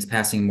parties means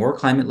passing more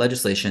climate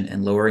legislation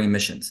and lowering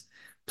emissions.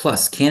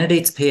 Plus,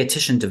 candidates pay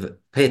attention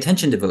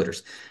to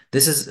voters.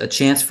 This is a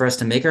chance for us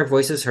to make our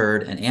voices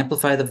heard and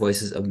amplify the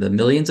voices of the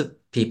millions of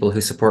people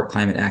who support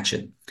climate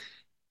action.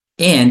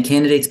 And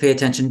candidates pay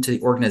attention to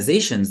the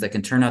organizations that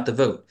can turn out the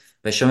vote.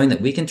 By showing that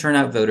we can turn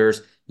out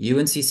voters, you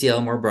and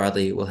CCL more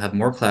broadly will have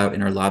more clout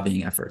in our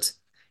lobbying efforts.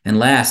 And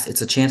last,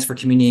 it's a chance for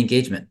community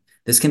engagement.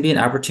 This can be an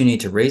opportunity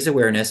to raise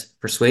awareness,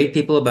 persuade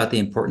people about the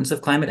importance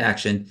of climate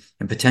action,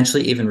 and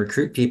potentially even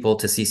recruit people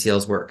to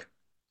CCL's work.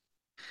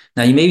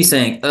 Now, you may be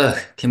saying, ugh,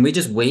 can we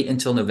just wait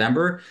until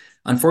November?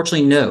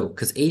 Unfortunately, no,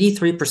 because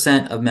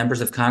 83% of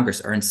members of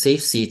Congress are in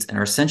safe seats and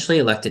are essentially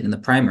elected in the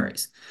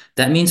primaries.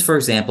 That means, for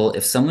example,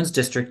 if someone's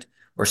district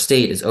or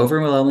state is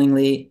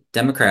overwhelmingly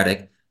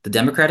Democratic, the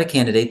Democratic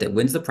candidate that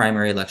wins the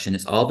primary election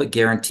is all but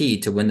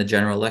guaranteed to win the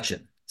general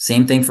election.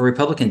 Same thing for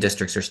Republican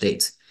districts or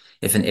states.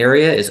 If an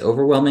area is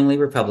overwhelmingly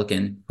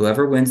Republican,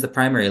 whoever wins the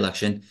primary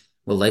election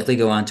will likely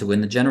go on to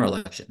win the general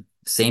election.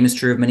 Same is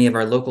true of many of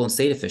our local and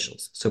state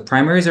officials. So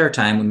primaries are a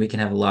time when we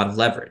can have a lot of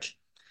leverage.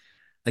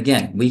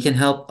 Again, we can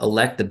help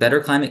elect the better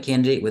climate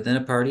candidate within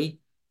a party,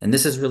 and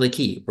this is really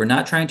key. We're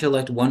not trying to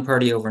elect one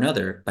party over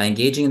another. By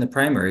engaging in the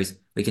primaries,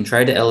 we can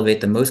try to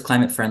elevate the most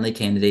climate-friendly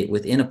candidate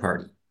within a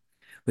party.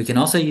 We can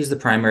also use the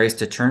primaries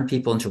to turn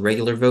people into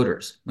regular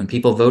voters. When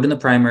people vote in the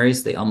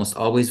primaries, they almost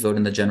always vote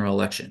in the general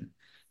election.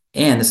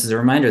 And this is a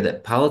reminder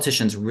that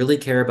politicians really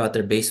care about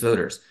their base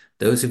voters,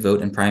 those who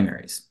vote in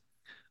primaries.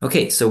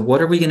 Okay, so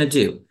what are we going to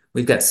do?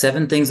 We've got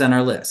 7 things on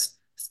our list.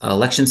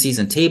 Election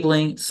season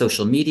tabling,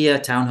 social media,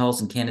 town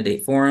halls and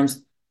candidate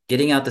forums,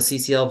 getting out the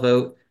CCL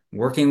vote,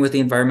 working with the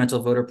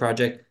Environmental Voter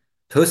Project,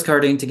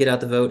 postcarding to get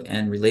out the vote,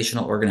 and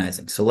relational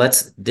organizing. So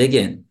let's dig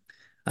in.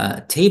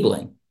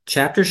 Tabling.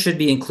 Chapters should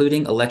be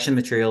including election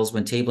materials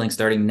when tabling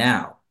starting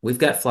now. We've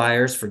got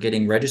flyers for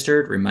getting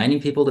registered,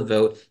 reminding people to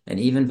vote, and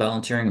even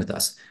volunteering with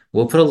us.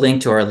 We'll put a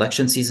link to our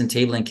election season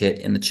tabling kit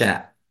in the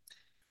chat.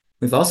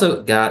 We've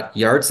also got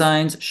yard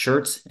signs,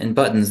 shirts, and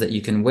buttons that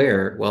you can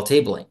wear while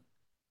tabling.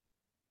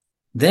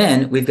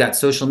 Then we've got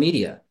social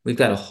media. We've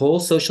got a whole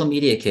social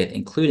media kit,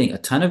 including a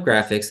ton of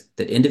graphics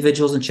that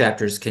individuals and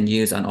chapters can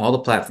use on all the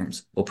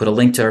platforms. We'll put a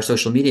link to our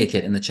social media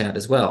kit in the chat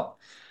as well.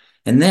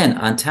 And then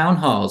on town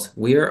halls,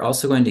 we are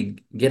also going to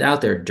get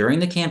out there during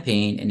the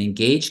campaign and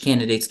engage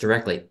candidates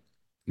directly.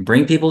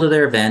 Bring people to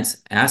their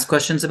events, ask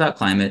questions about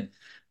climate.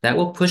 That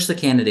will push the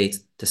candidates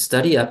to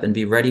study up and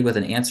be ready with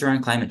an answer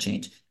on climate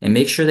change and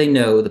make sure they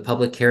know the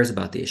public cares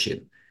about the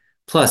issue.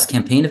 Plus,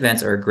 campaign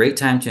events are a great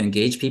time to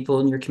engage people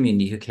in your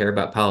community who care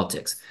about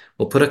politics.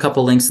 We'll put a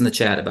couple links in the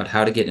chat about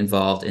how to get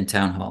involved in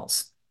town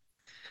halls.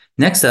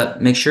 Next up,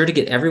 make sure to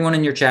get everyone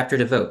in your chapter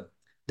to vote.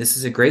 This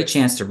is a great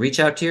chance to reach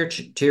out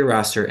to your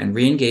roster and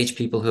re-engage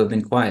people who have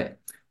been quiet,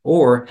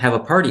 or have a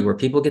party where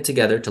people get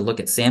together to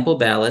look at sample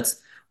ballots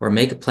or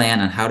make a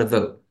plan on how to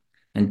vote.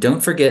 And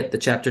don't forget the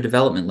chapter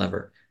development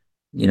lever.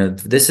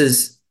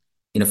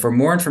 For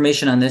more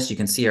information on this, you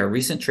can see our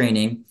recent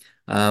training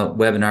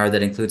webinar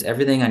that includes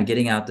everything on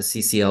getting out the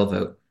CCL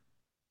vote.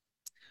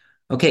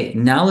 Okay,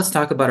 now let's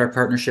talk about our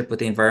partnership with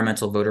the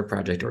Environmental Voter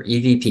Project, or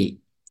EVP.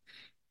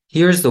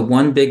 Here's the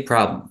one big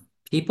problem.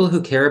 People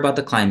who care about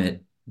the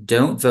climate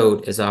don't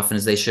vote as often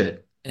as they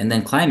should, and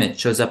then climate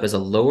shows up as a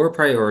lower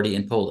priority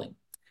in polling.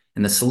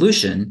 And the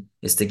solution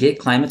is to get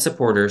climate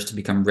supporters to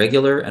become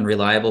regular and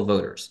reliable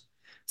voters.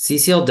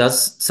 CCL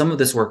does some of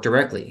this work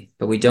directly,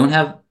 but we don't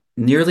have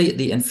nearly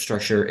the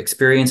infrastructure,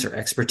 experience, or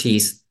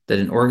expertise that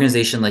an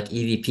organization like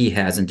EVP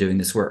has in doing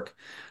this work.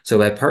 So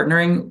by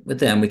partnering with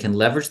them, we can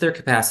leverage their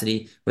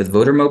capacity with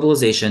voter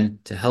mobilization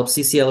to help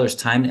CCLers'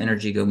 time and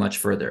energy go much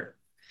further.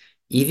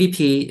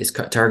 EVP is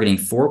targeting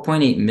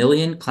 4.8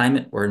 million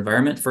climate or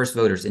environment first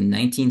voters in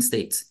 19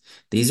 states.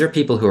 These are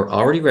people who are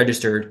already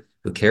registered,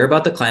 who care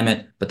about the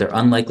climate, but they're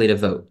unlikely to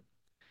vote.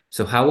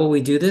 So how will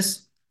we do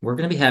this? We're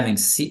going to be having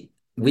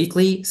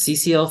weekly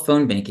CCL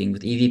phone banking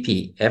with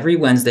EVP every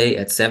Wednesday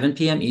at 7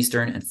 p.m.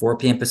 Eastern and 4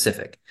 p.m.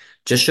 Pacific.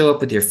 Just show up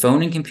with your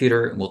phone and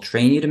computer, and we'll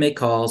train you to make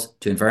calls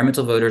to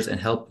environmental voters and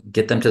help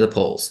get them to the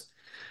polls.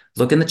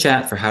 Look in the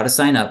chat for how to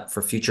sign up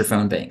for future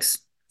phone banks.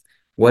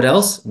 What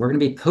else? We're going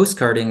to be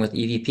postcarding with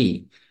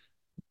EVP.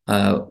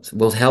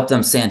 We'll help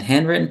them send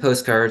handwritten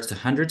postcards to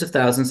hundreds of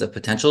thousands of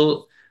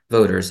potential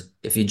voters.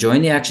 If you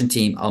join the action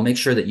team, I'll make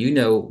sure that you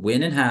know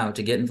when and how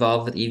to get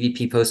involved with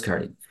EVP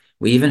postcarding.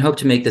 We even hope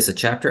to make this a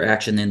chapter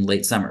action in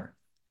late summer.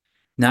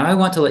 Now I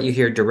want to let you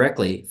hear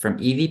directly from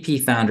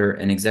EVP founder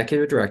and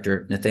executive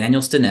director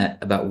Nathaniel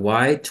Stinnett about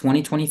why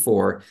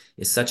 2024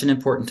 is such an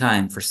important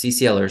time for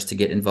CCLers to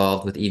get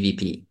involved with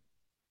EVP.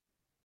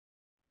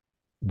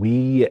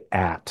 We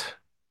at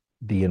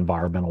the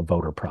Environmental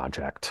Voter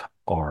Project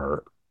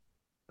are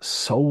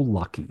so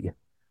lucky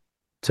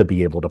to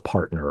be able to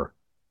partner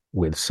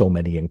with so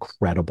many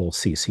incredible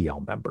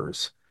CCL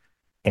members.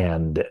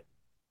 And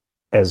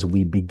as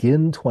we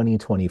begin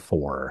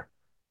 2024,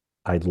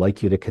 I'd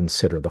like you to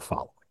consider the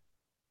following.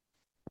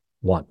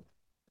 One,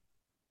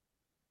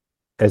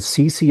 as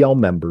CCL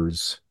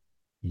members,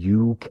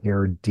 you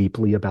care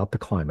deeply about the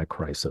climate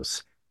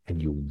crisis,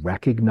 and you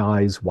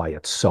recognize why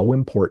it's so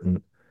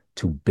important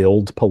to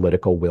build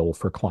political will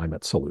for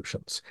climate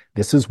solutions.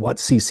 This is what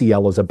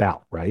CCL is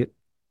about, right?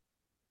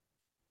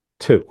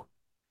 Two,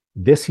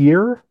 this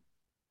year,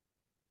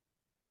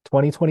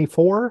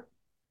 2024,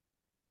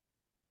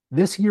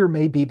 this year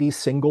may be the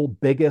single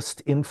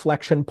biggest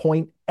inflection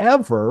point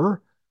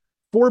ever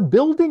for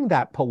building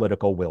that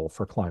political will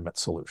for climate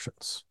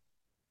solutions.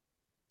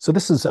 So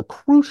this is a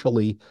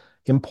crucially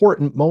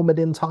important moment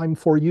in time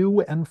for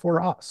you and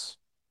for us.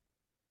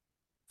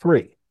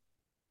 Three,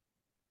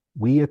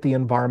 we at the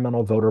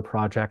Environmental Voter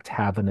Project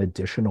have an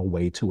additional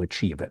way to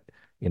achieve it,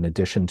 in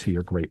addition to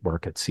your great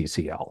work at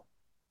CCL.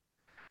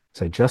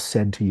 As I just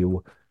said to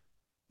you,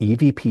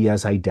 EVP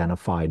has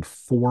identified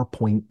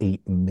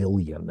 4.8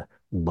 million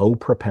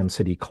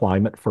low-propensity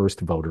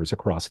climate-first voters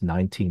across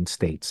 19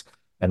 states,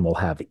 and will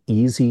have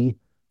easy,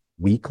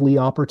 weekly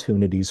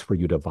opportunities for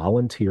you to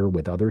volunteer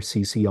with other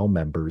CCL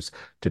members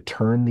to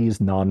turn these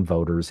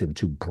non-voters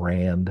into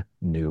brand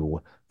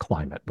new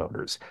climate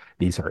voters.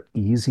 These are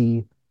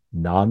easy,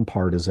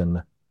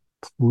 nonpartisan,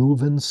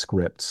 proven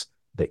scripts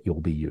that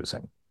you'll be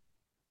using.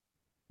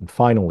 And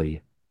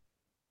finally,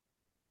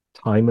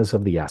 time is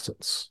of the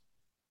essence.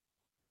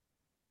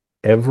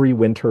 Every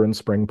winter and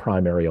spring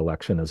primary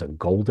election is a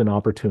golden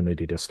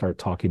opportunity to start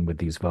talking with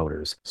these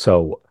voters.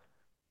 So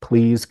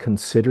please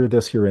consider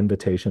this your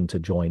invitation to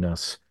join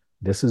us.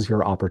 This is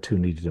your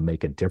opportunity to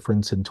make a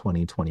difference in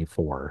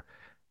 2024.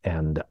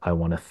 And I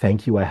want to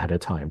thank you ahead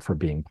of time for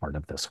being part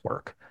of this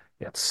work.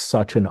 It's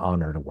such an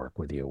honor to work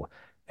with you.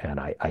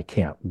 And I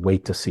can't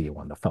wait to see you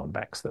on the phone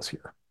banks this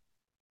year.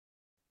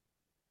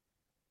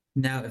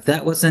 Now, if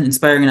that wasn't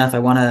inspiring enough, I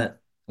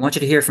want you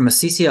to hear from a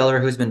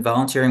CCLer who's been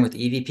volunteering with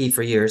EVP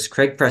for years,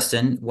 Craig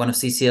Preston, one of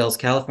CCL's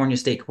California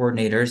state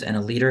coordinators and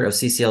a leader of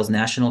CCL's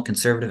National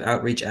Conservative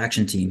Outreach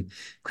Action Team.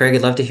 Craig,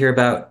 I'd love to hear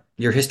about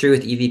your history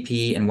with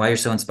EVP and why you're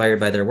so inspired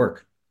by their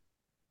work.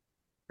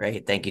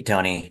 Great. Thank you,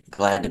 Tony.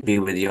 Glad to be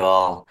with you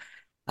all.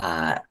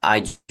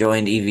 I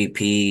joined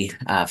EVP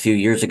a few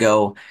years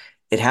ago.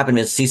 It happened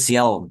as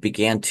CCL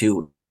began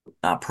to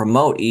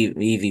promote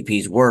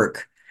EVP's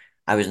work.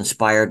 I was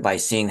inspired by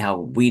seeing how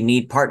we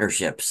need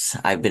partnerships.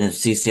 I've been in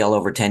CCL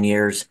over 10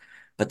 years,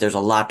 but there's a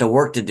lot of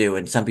work to do,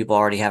 and some people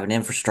already have an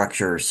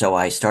infrastructure. So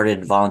I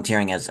started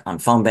volunteering on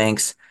phone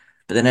banks,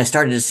 but then I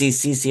started to see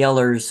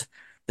CCLers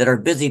that are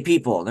busy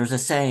people. There's a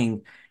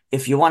saying,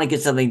 if you want to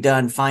get something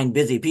done, find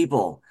busy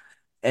people.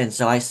 And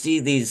so I see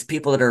these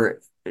people that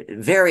are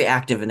very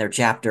active in their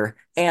chapter,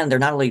 and they're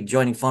not only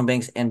joining phone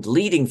banks and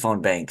leading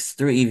phone banks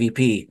through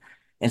EVP.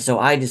 And so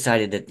I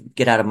decided to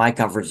get out of my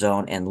comfort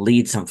zone and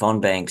lead some phone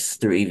banks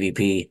through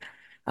EVP.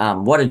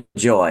 What a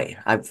joy.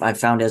 I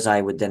found as I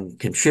would then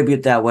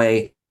contribute that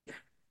way,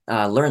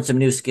 learn some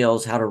new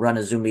skills, how to run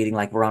a Zoom meeting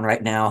like we're on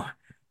right now,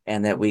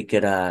 and that we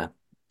could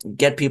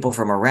get people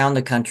from around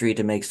the country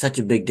to make such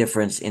a big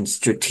difference in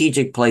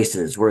strategic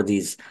places where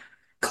these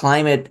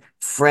climate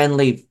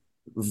friendly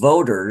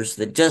voters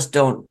that just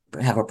don't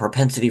have a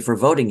propensity for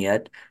voting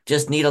yet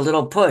just need a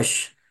little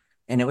push.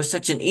 And it was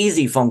such an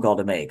easy phone call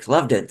to make.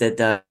 Loved it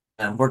that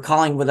we're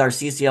calling with our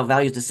CCL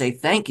values to say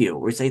thank you.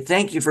 We say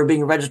thank you for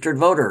being a registered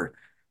voter.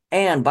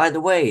 And by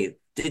the way,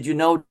 did you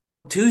know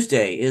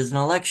Tuesday is an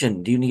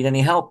election? Do you need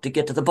any help to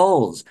get to the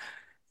polls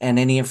and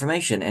any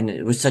information? And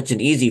it was such an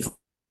easy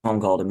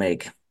phone call to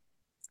make.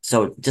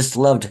 So just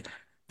loved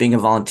being a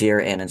volunteer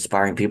and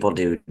inspiring people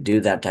to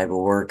do that type of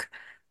work.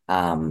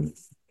 And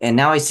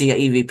now I see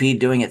EVP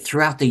doing it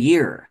throughout the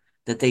year,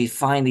 that they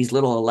find these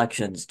little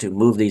elections to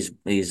move these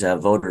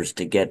voters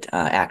to get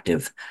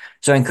active.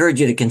 So I encourage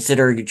you to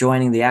consider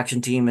joining the action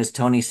team. As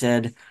Tony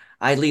said,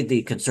 I lead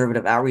the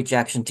conservative outreach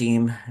action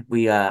team.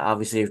 We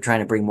obviously are trying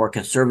to bring more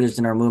conservatives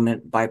in our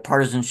movement,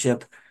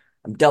 bipartisanship.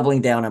 I'm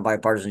doubling down on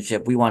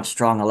bipartisanship. We want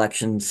strong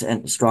elections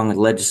and strong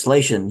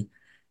legislation.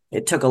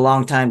 It took a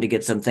long time to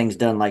get some things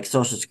done like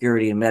Social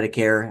Security and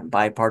Medicare,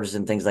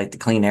 bipartisan things like the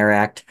Clean Air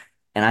Act.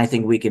 And I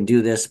think we can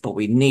do this, but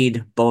we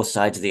need both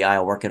sides of the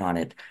aisle working on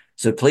it.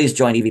 So please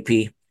join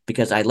EVP,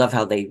 because I love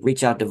how they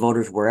reach out to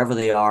voters wherever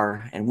they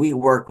are, and we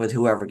work with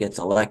whoever gets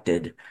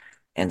elected.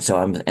 And so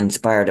I'm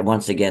inspired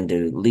once again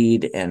to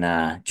lead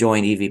and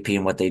join EVP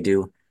in what they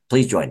do.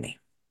 Please join me.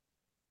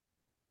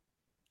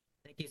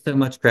 Thank you so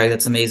much, Craig.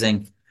 That's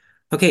amazing.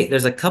 Okay,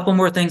 there's a couple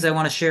more things I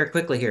want to share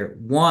quickly here.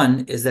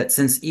 One is that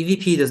since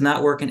EVP does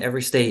not work in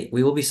every state,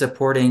 we will be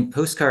supporting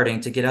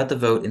postcarding to get out the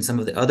vote in some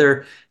of the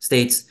other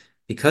states,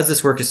 because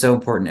this work is so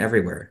important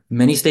everywhere.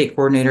 Many state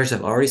coordinators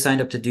have already signed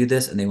up to do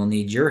this, and they will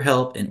need your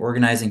help in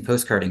organizing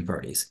postcarding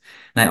parties.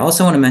 And I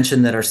also want to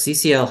mention that our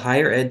CCL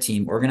Higher Ed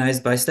team,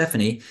 organized by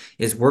Stephanie,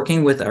 is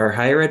working with our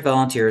higher ed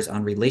volunteers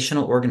on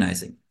relational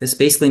organizing. This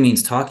basically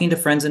means talking to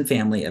friends and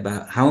family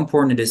about how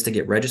important it is to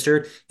get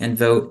registered and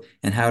vote,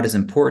 and how it is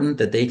important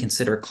that they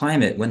consider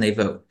climate when they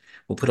vote.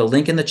 We'll put a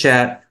link in the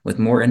chat with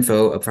more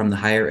info from the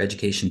higher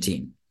education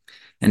team.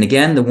 And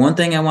again, the one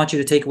thing I want you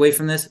to take away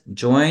from this,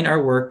 join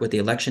our work with the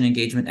Election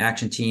Engagement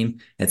Action Team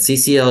at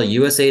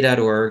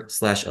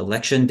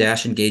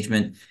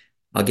cclusa.org/election-engagement.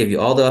 I'll give you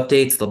all the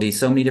updates. There'll be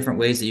so many different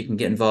ways that you can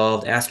get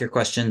involved, ask your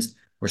questions.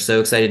 We're so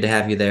excited to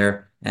have you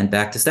there. And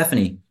back to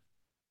Stephanie.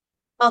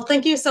 Well,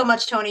 thank you so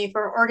much, Tony,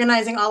 for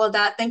organizing all of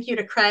that. Thank you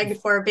to Craig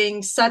for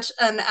being such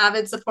an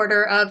avid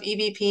supporter of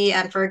EVP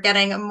and for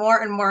getting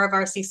more and more of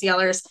our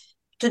CCLers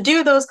to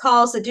do those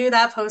calls, to do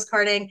that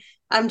postcarding.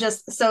 I'm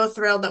just so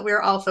thrilled that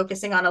we're all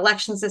focusing on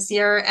elections this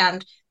year,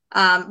 and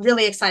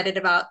really excited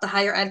about the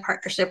higher ed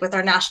partnership with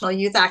our National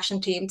Youth Action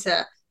Team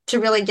to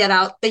really get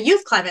out the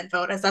youth climate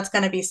vote, as that's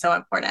going to be so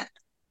important.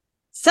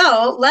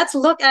 So let's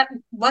look at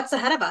what's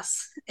ahead of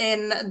us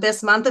in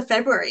this month of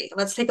February.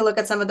 Let's take a look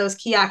at some of those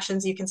key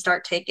actions you can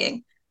start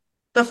taking.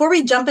 Before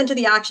we jump into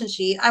the action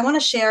sheet, I want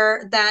to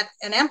share that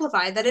and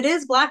amplify that it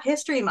is Black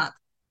History Month.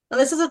 Now,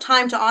 this is a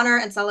time to honor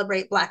and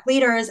celebrate Black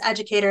leaders,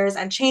 educators,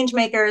 and change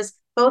makers,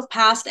 both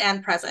past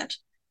and present.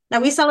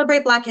 Now, we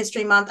celebrate Black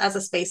History Month as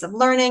a space of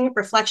learning,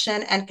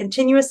 reflection, and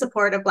continuous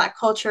support of Black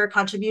culture,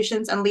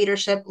 contributions, and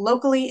leadership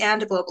locally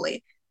and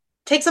globally.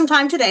 Take some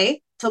time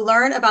today to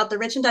learn about the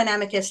rich and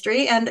dynamic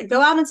history, and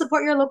go out and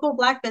support your local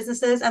Black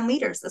businesses and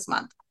leaders this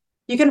month.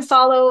 You can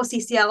follow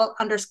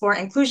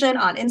CCL_inclusion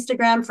on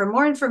Instagram for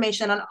more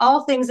information on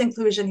all things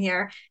inclusion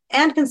here,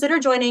 and consider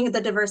joining the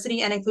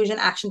Diversity and Inclusion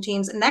Action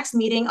Team's next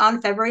meeting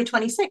on February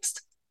 26th.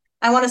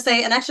 I want to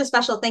say an extra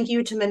special thank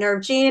you to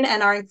Minerve Jean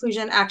and our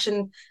inclusion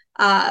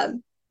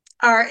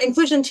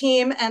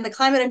team and the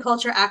Climate and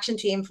Culture Action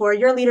Team for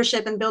your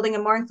leadership in building a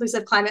more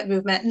inclusive climate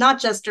movement, not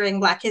just during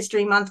Black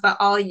History Month, but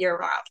all year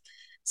round.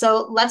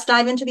 So let's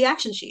dive into the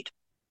action sheet.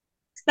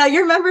 Now,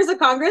 your members of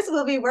Congress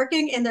will be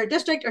working in their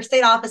district or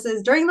state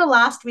offices during the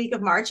last week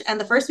of March and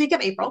the first week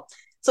of April.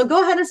 So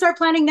go ahead and start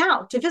planning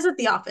now to visit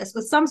the office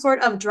with some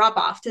sort of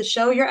drop-off to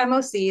show your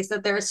MOCs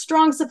that there is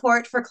strong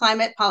support for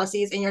climate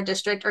policies in your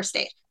district or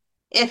state.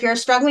 If you're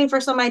struggling for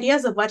some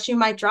ideas of what you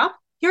might drop,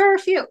 here are a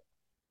few.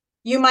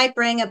 You might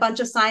bring a bunch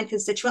of signed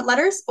constituent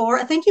letters, or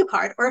a thank you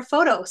card, or a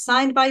photo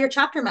signed by your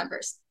chapter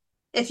members.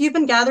 If you've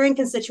been gathering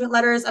constituent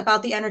letters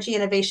about the Energy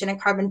Innovation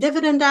and Carbon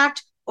Dividend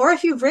Act, Or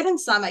if you've written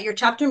some at your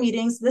chapter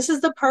meetings, this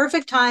is the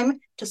perfect time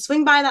to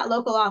swing by that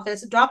local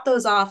office, drop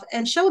those off,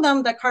 and show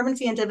them that Carbon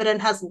Fee and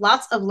Dividend has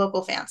lots of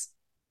local fans.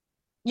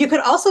 You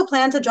could also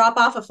plan to drop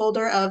off a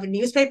folder of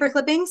newspaper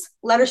clippings,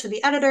 letters to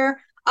the editor,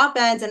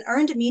 op-eds, and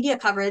earned media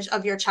coverage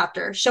of your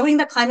chapter, showing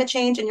that climate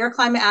change and your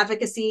climate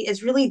advocacy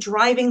is really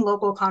driving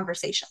local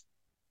conversation.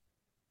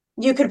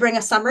 You could bring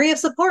a summary of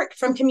support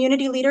from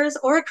community leaders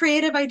or a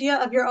creative idea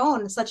of your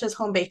own, such as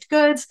home-baked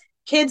goods,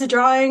 kids'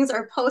 drawings,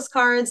 or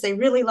postcards. They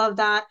really love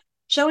that,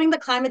 showing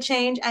that climate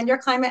change and your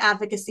climate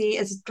advocacy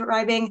is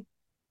driving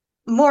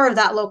more of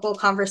that local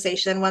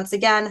conversation once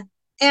again.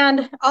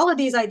 And all of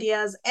these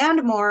ideas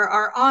and more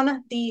are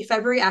on the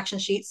February action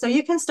sheet, so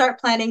you can start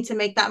planning to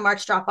make that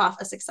March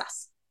drop-off a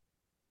success.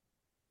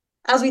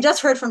 As we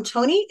just heard from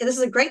Tony, this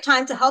is a great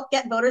time to help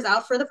get voters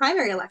out for the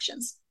primary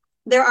elections.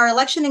 There are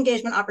election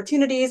engagement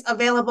opportunities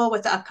available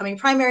with the upcoming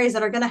primaries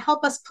that are going to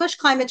help us push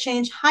climate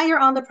change higher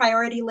on the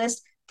priority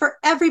list for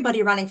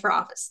everybody running for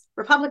office,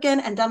 Republican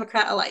and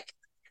Democrat alike.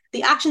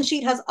 The action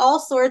sheet has all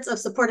sorts of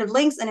supportive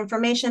links and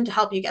information to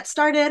help you get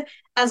started,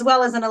 as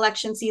well as an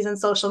election season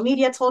social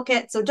media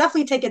toolkit. So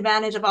definitely take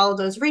advantage of all of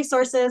those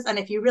resources. And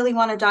if you really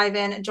want to dive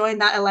in, join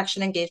that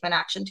election engagement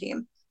action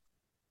team.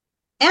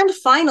 And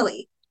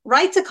finally,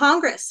 write to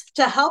Congress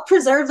to help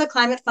preserve the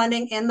climate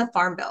funding in the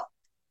Farm Bill.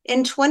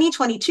 In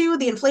 2022,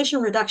 the Inflation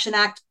Reduction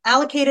Act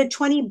allocated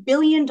 $20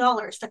 billion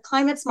to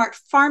climate-smart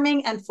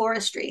farming and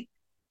forestry.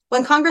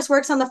 When Congress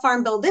works on the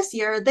Farm Bill this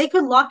year, they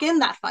could lock in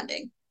that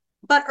funding.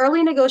 But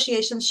early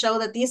negotiations show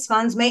that these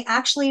funds may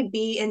actually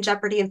be in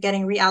jeopardy of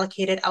getting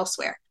reallocated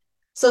elsewhere.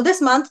 So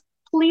this month,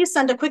 please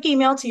send a quick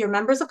email to your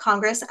members of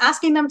Congress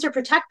asking them to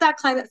protect that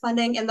climate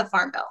funding in the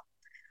Farm Bill.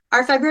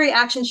 Our February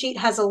action sheet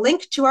has a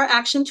link to our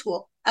action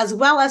tool, as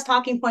well as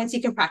talking points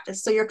you can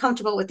practice so you're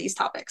comfortable with these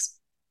topics.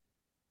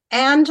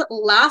 And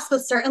last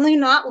but certainly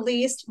not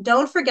least,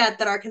 don't forget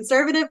that our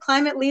Conservative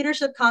Climate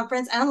Leadership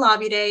Conference and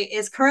Lobby Day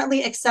is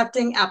currently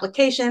accepting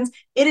applications.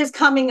 It is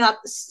coming up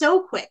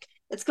so quick.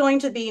 It's going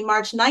to be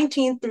March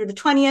 19th through the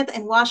 20th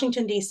in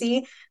Washington,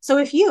 D.C. So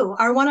if you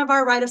are one of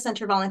our Right of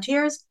Center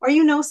volunteers, or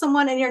you know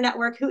someone in your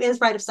network who is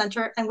Right of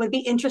Center and would be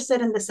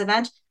interested in this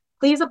event,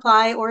 please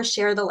apply or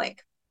share the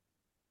link.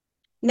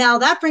 Now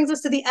that brings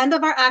us to the end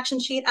of our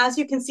action sheet. As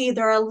you can see,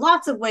 there are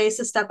lots of ways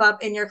to step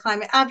up in your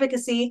climate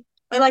advocacy.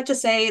 I like to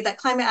say that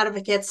climate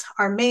advocates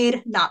are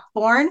made, not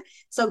born.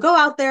 So go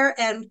out there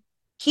and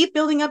keep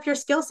building up your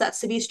skill sets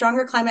to be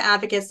stronger climate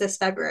advocates this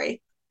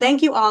February.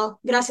 Thank you all.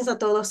 Gracias a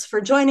todos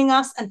for joining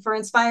us and for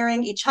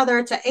inspiring each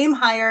other to aim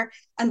higher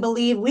and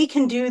believe we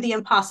can do the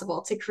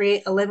impossible to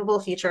create a livable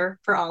future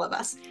for all of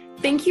us.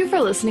 Thank you for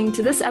listening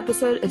to this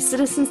episode of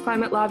Citizens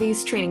Climate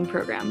Lobby's training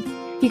program.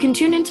 You can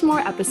tune into more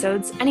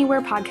episodes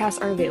anywhere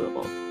podcasts are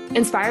available.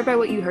 Inspired by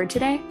what you heard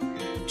today?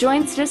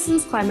 Join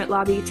Citizens Climate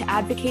Lobby to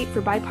advocate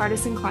for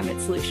bipartisan climate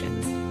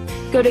solutions.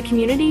 Go to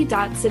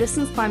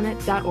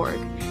community.citizensclimate.org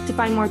to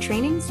find more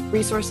trainings,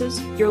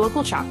 resources, your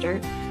local chapter,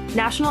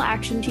 national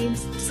action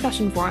teams,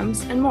 discussion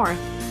forums, and more.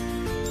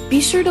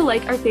 Be sure to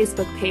like our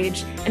Facebook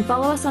page and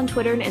follow us on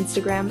Twitter and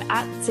Instagram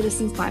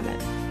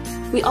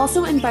 @CitizensClimate. We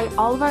also invite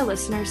all of our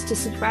listeners to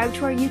subscribe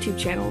to our YouTube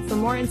channel for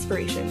more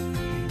inspiration.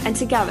 And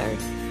together,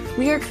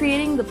 we are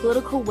creating the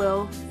political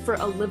will for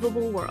a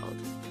livable world.